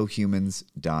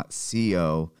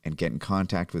 hellohumans.co, and get in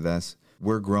contact with us.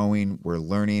 We're growing. We're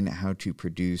learning how to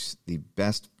produce the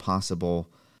best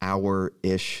possible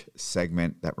hour-ish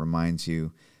segment that reminds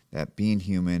you that being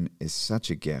human is such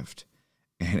a gift,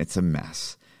 and it's a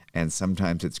mess. And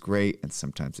sometimes it's great, and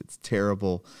sometimes it's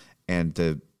terrible. And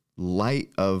the light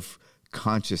of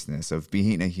consciousness of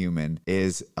being a human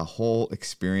is a whole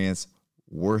experience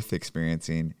worth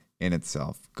experiencing in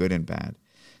itself, good and bad.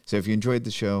 So if you enjoyed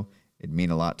the show, it'd mean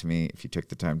a lot to me if you took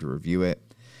the time to review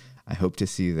it. I hope to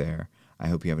see you there. I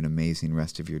hope you have an amazing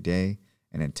rest of your day.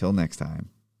 And until next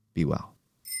time, be well.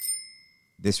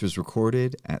 This was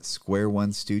recorded at Square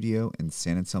One Studio in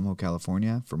San Anselmo,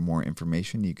 California. For more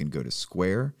information, you can go to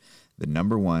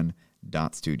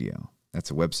square1.studio. That's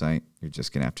a website. You're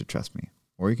just going to have to trust me.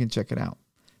 Or you can check it out.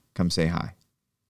 Come say hi.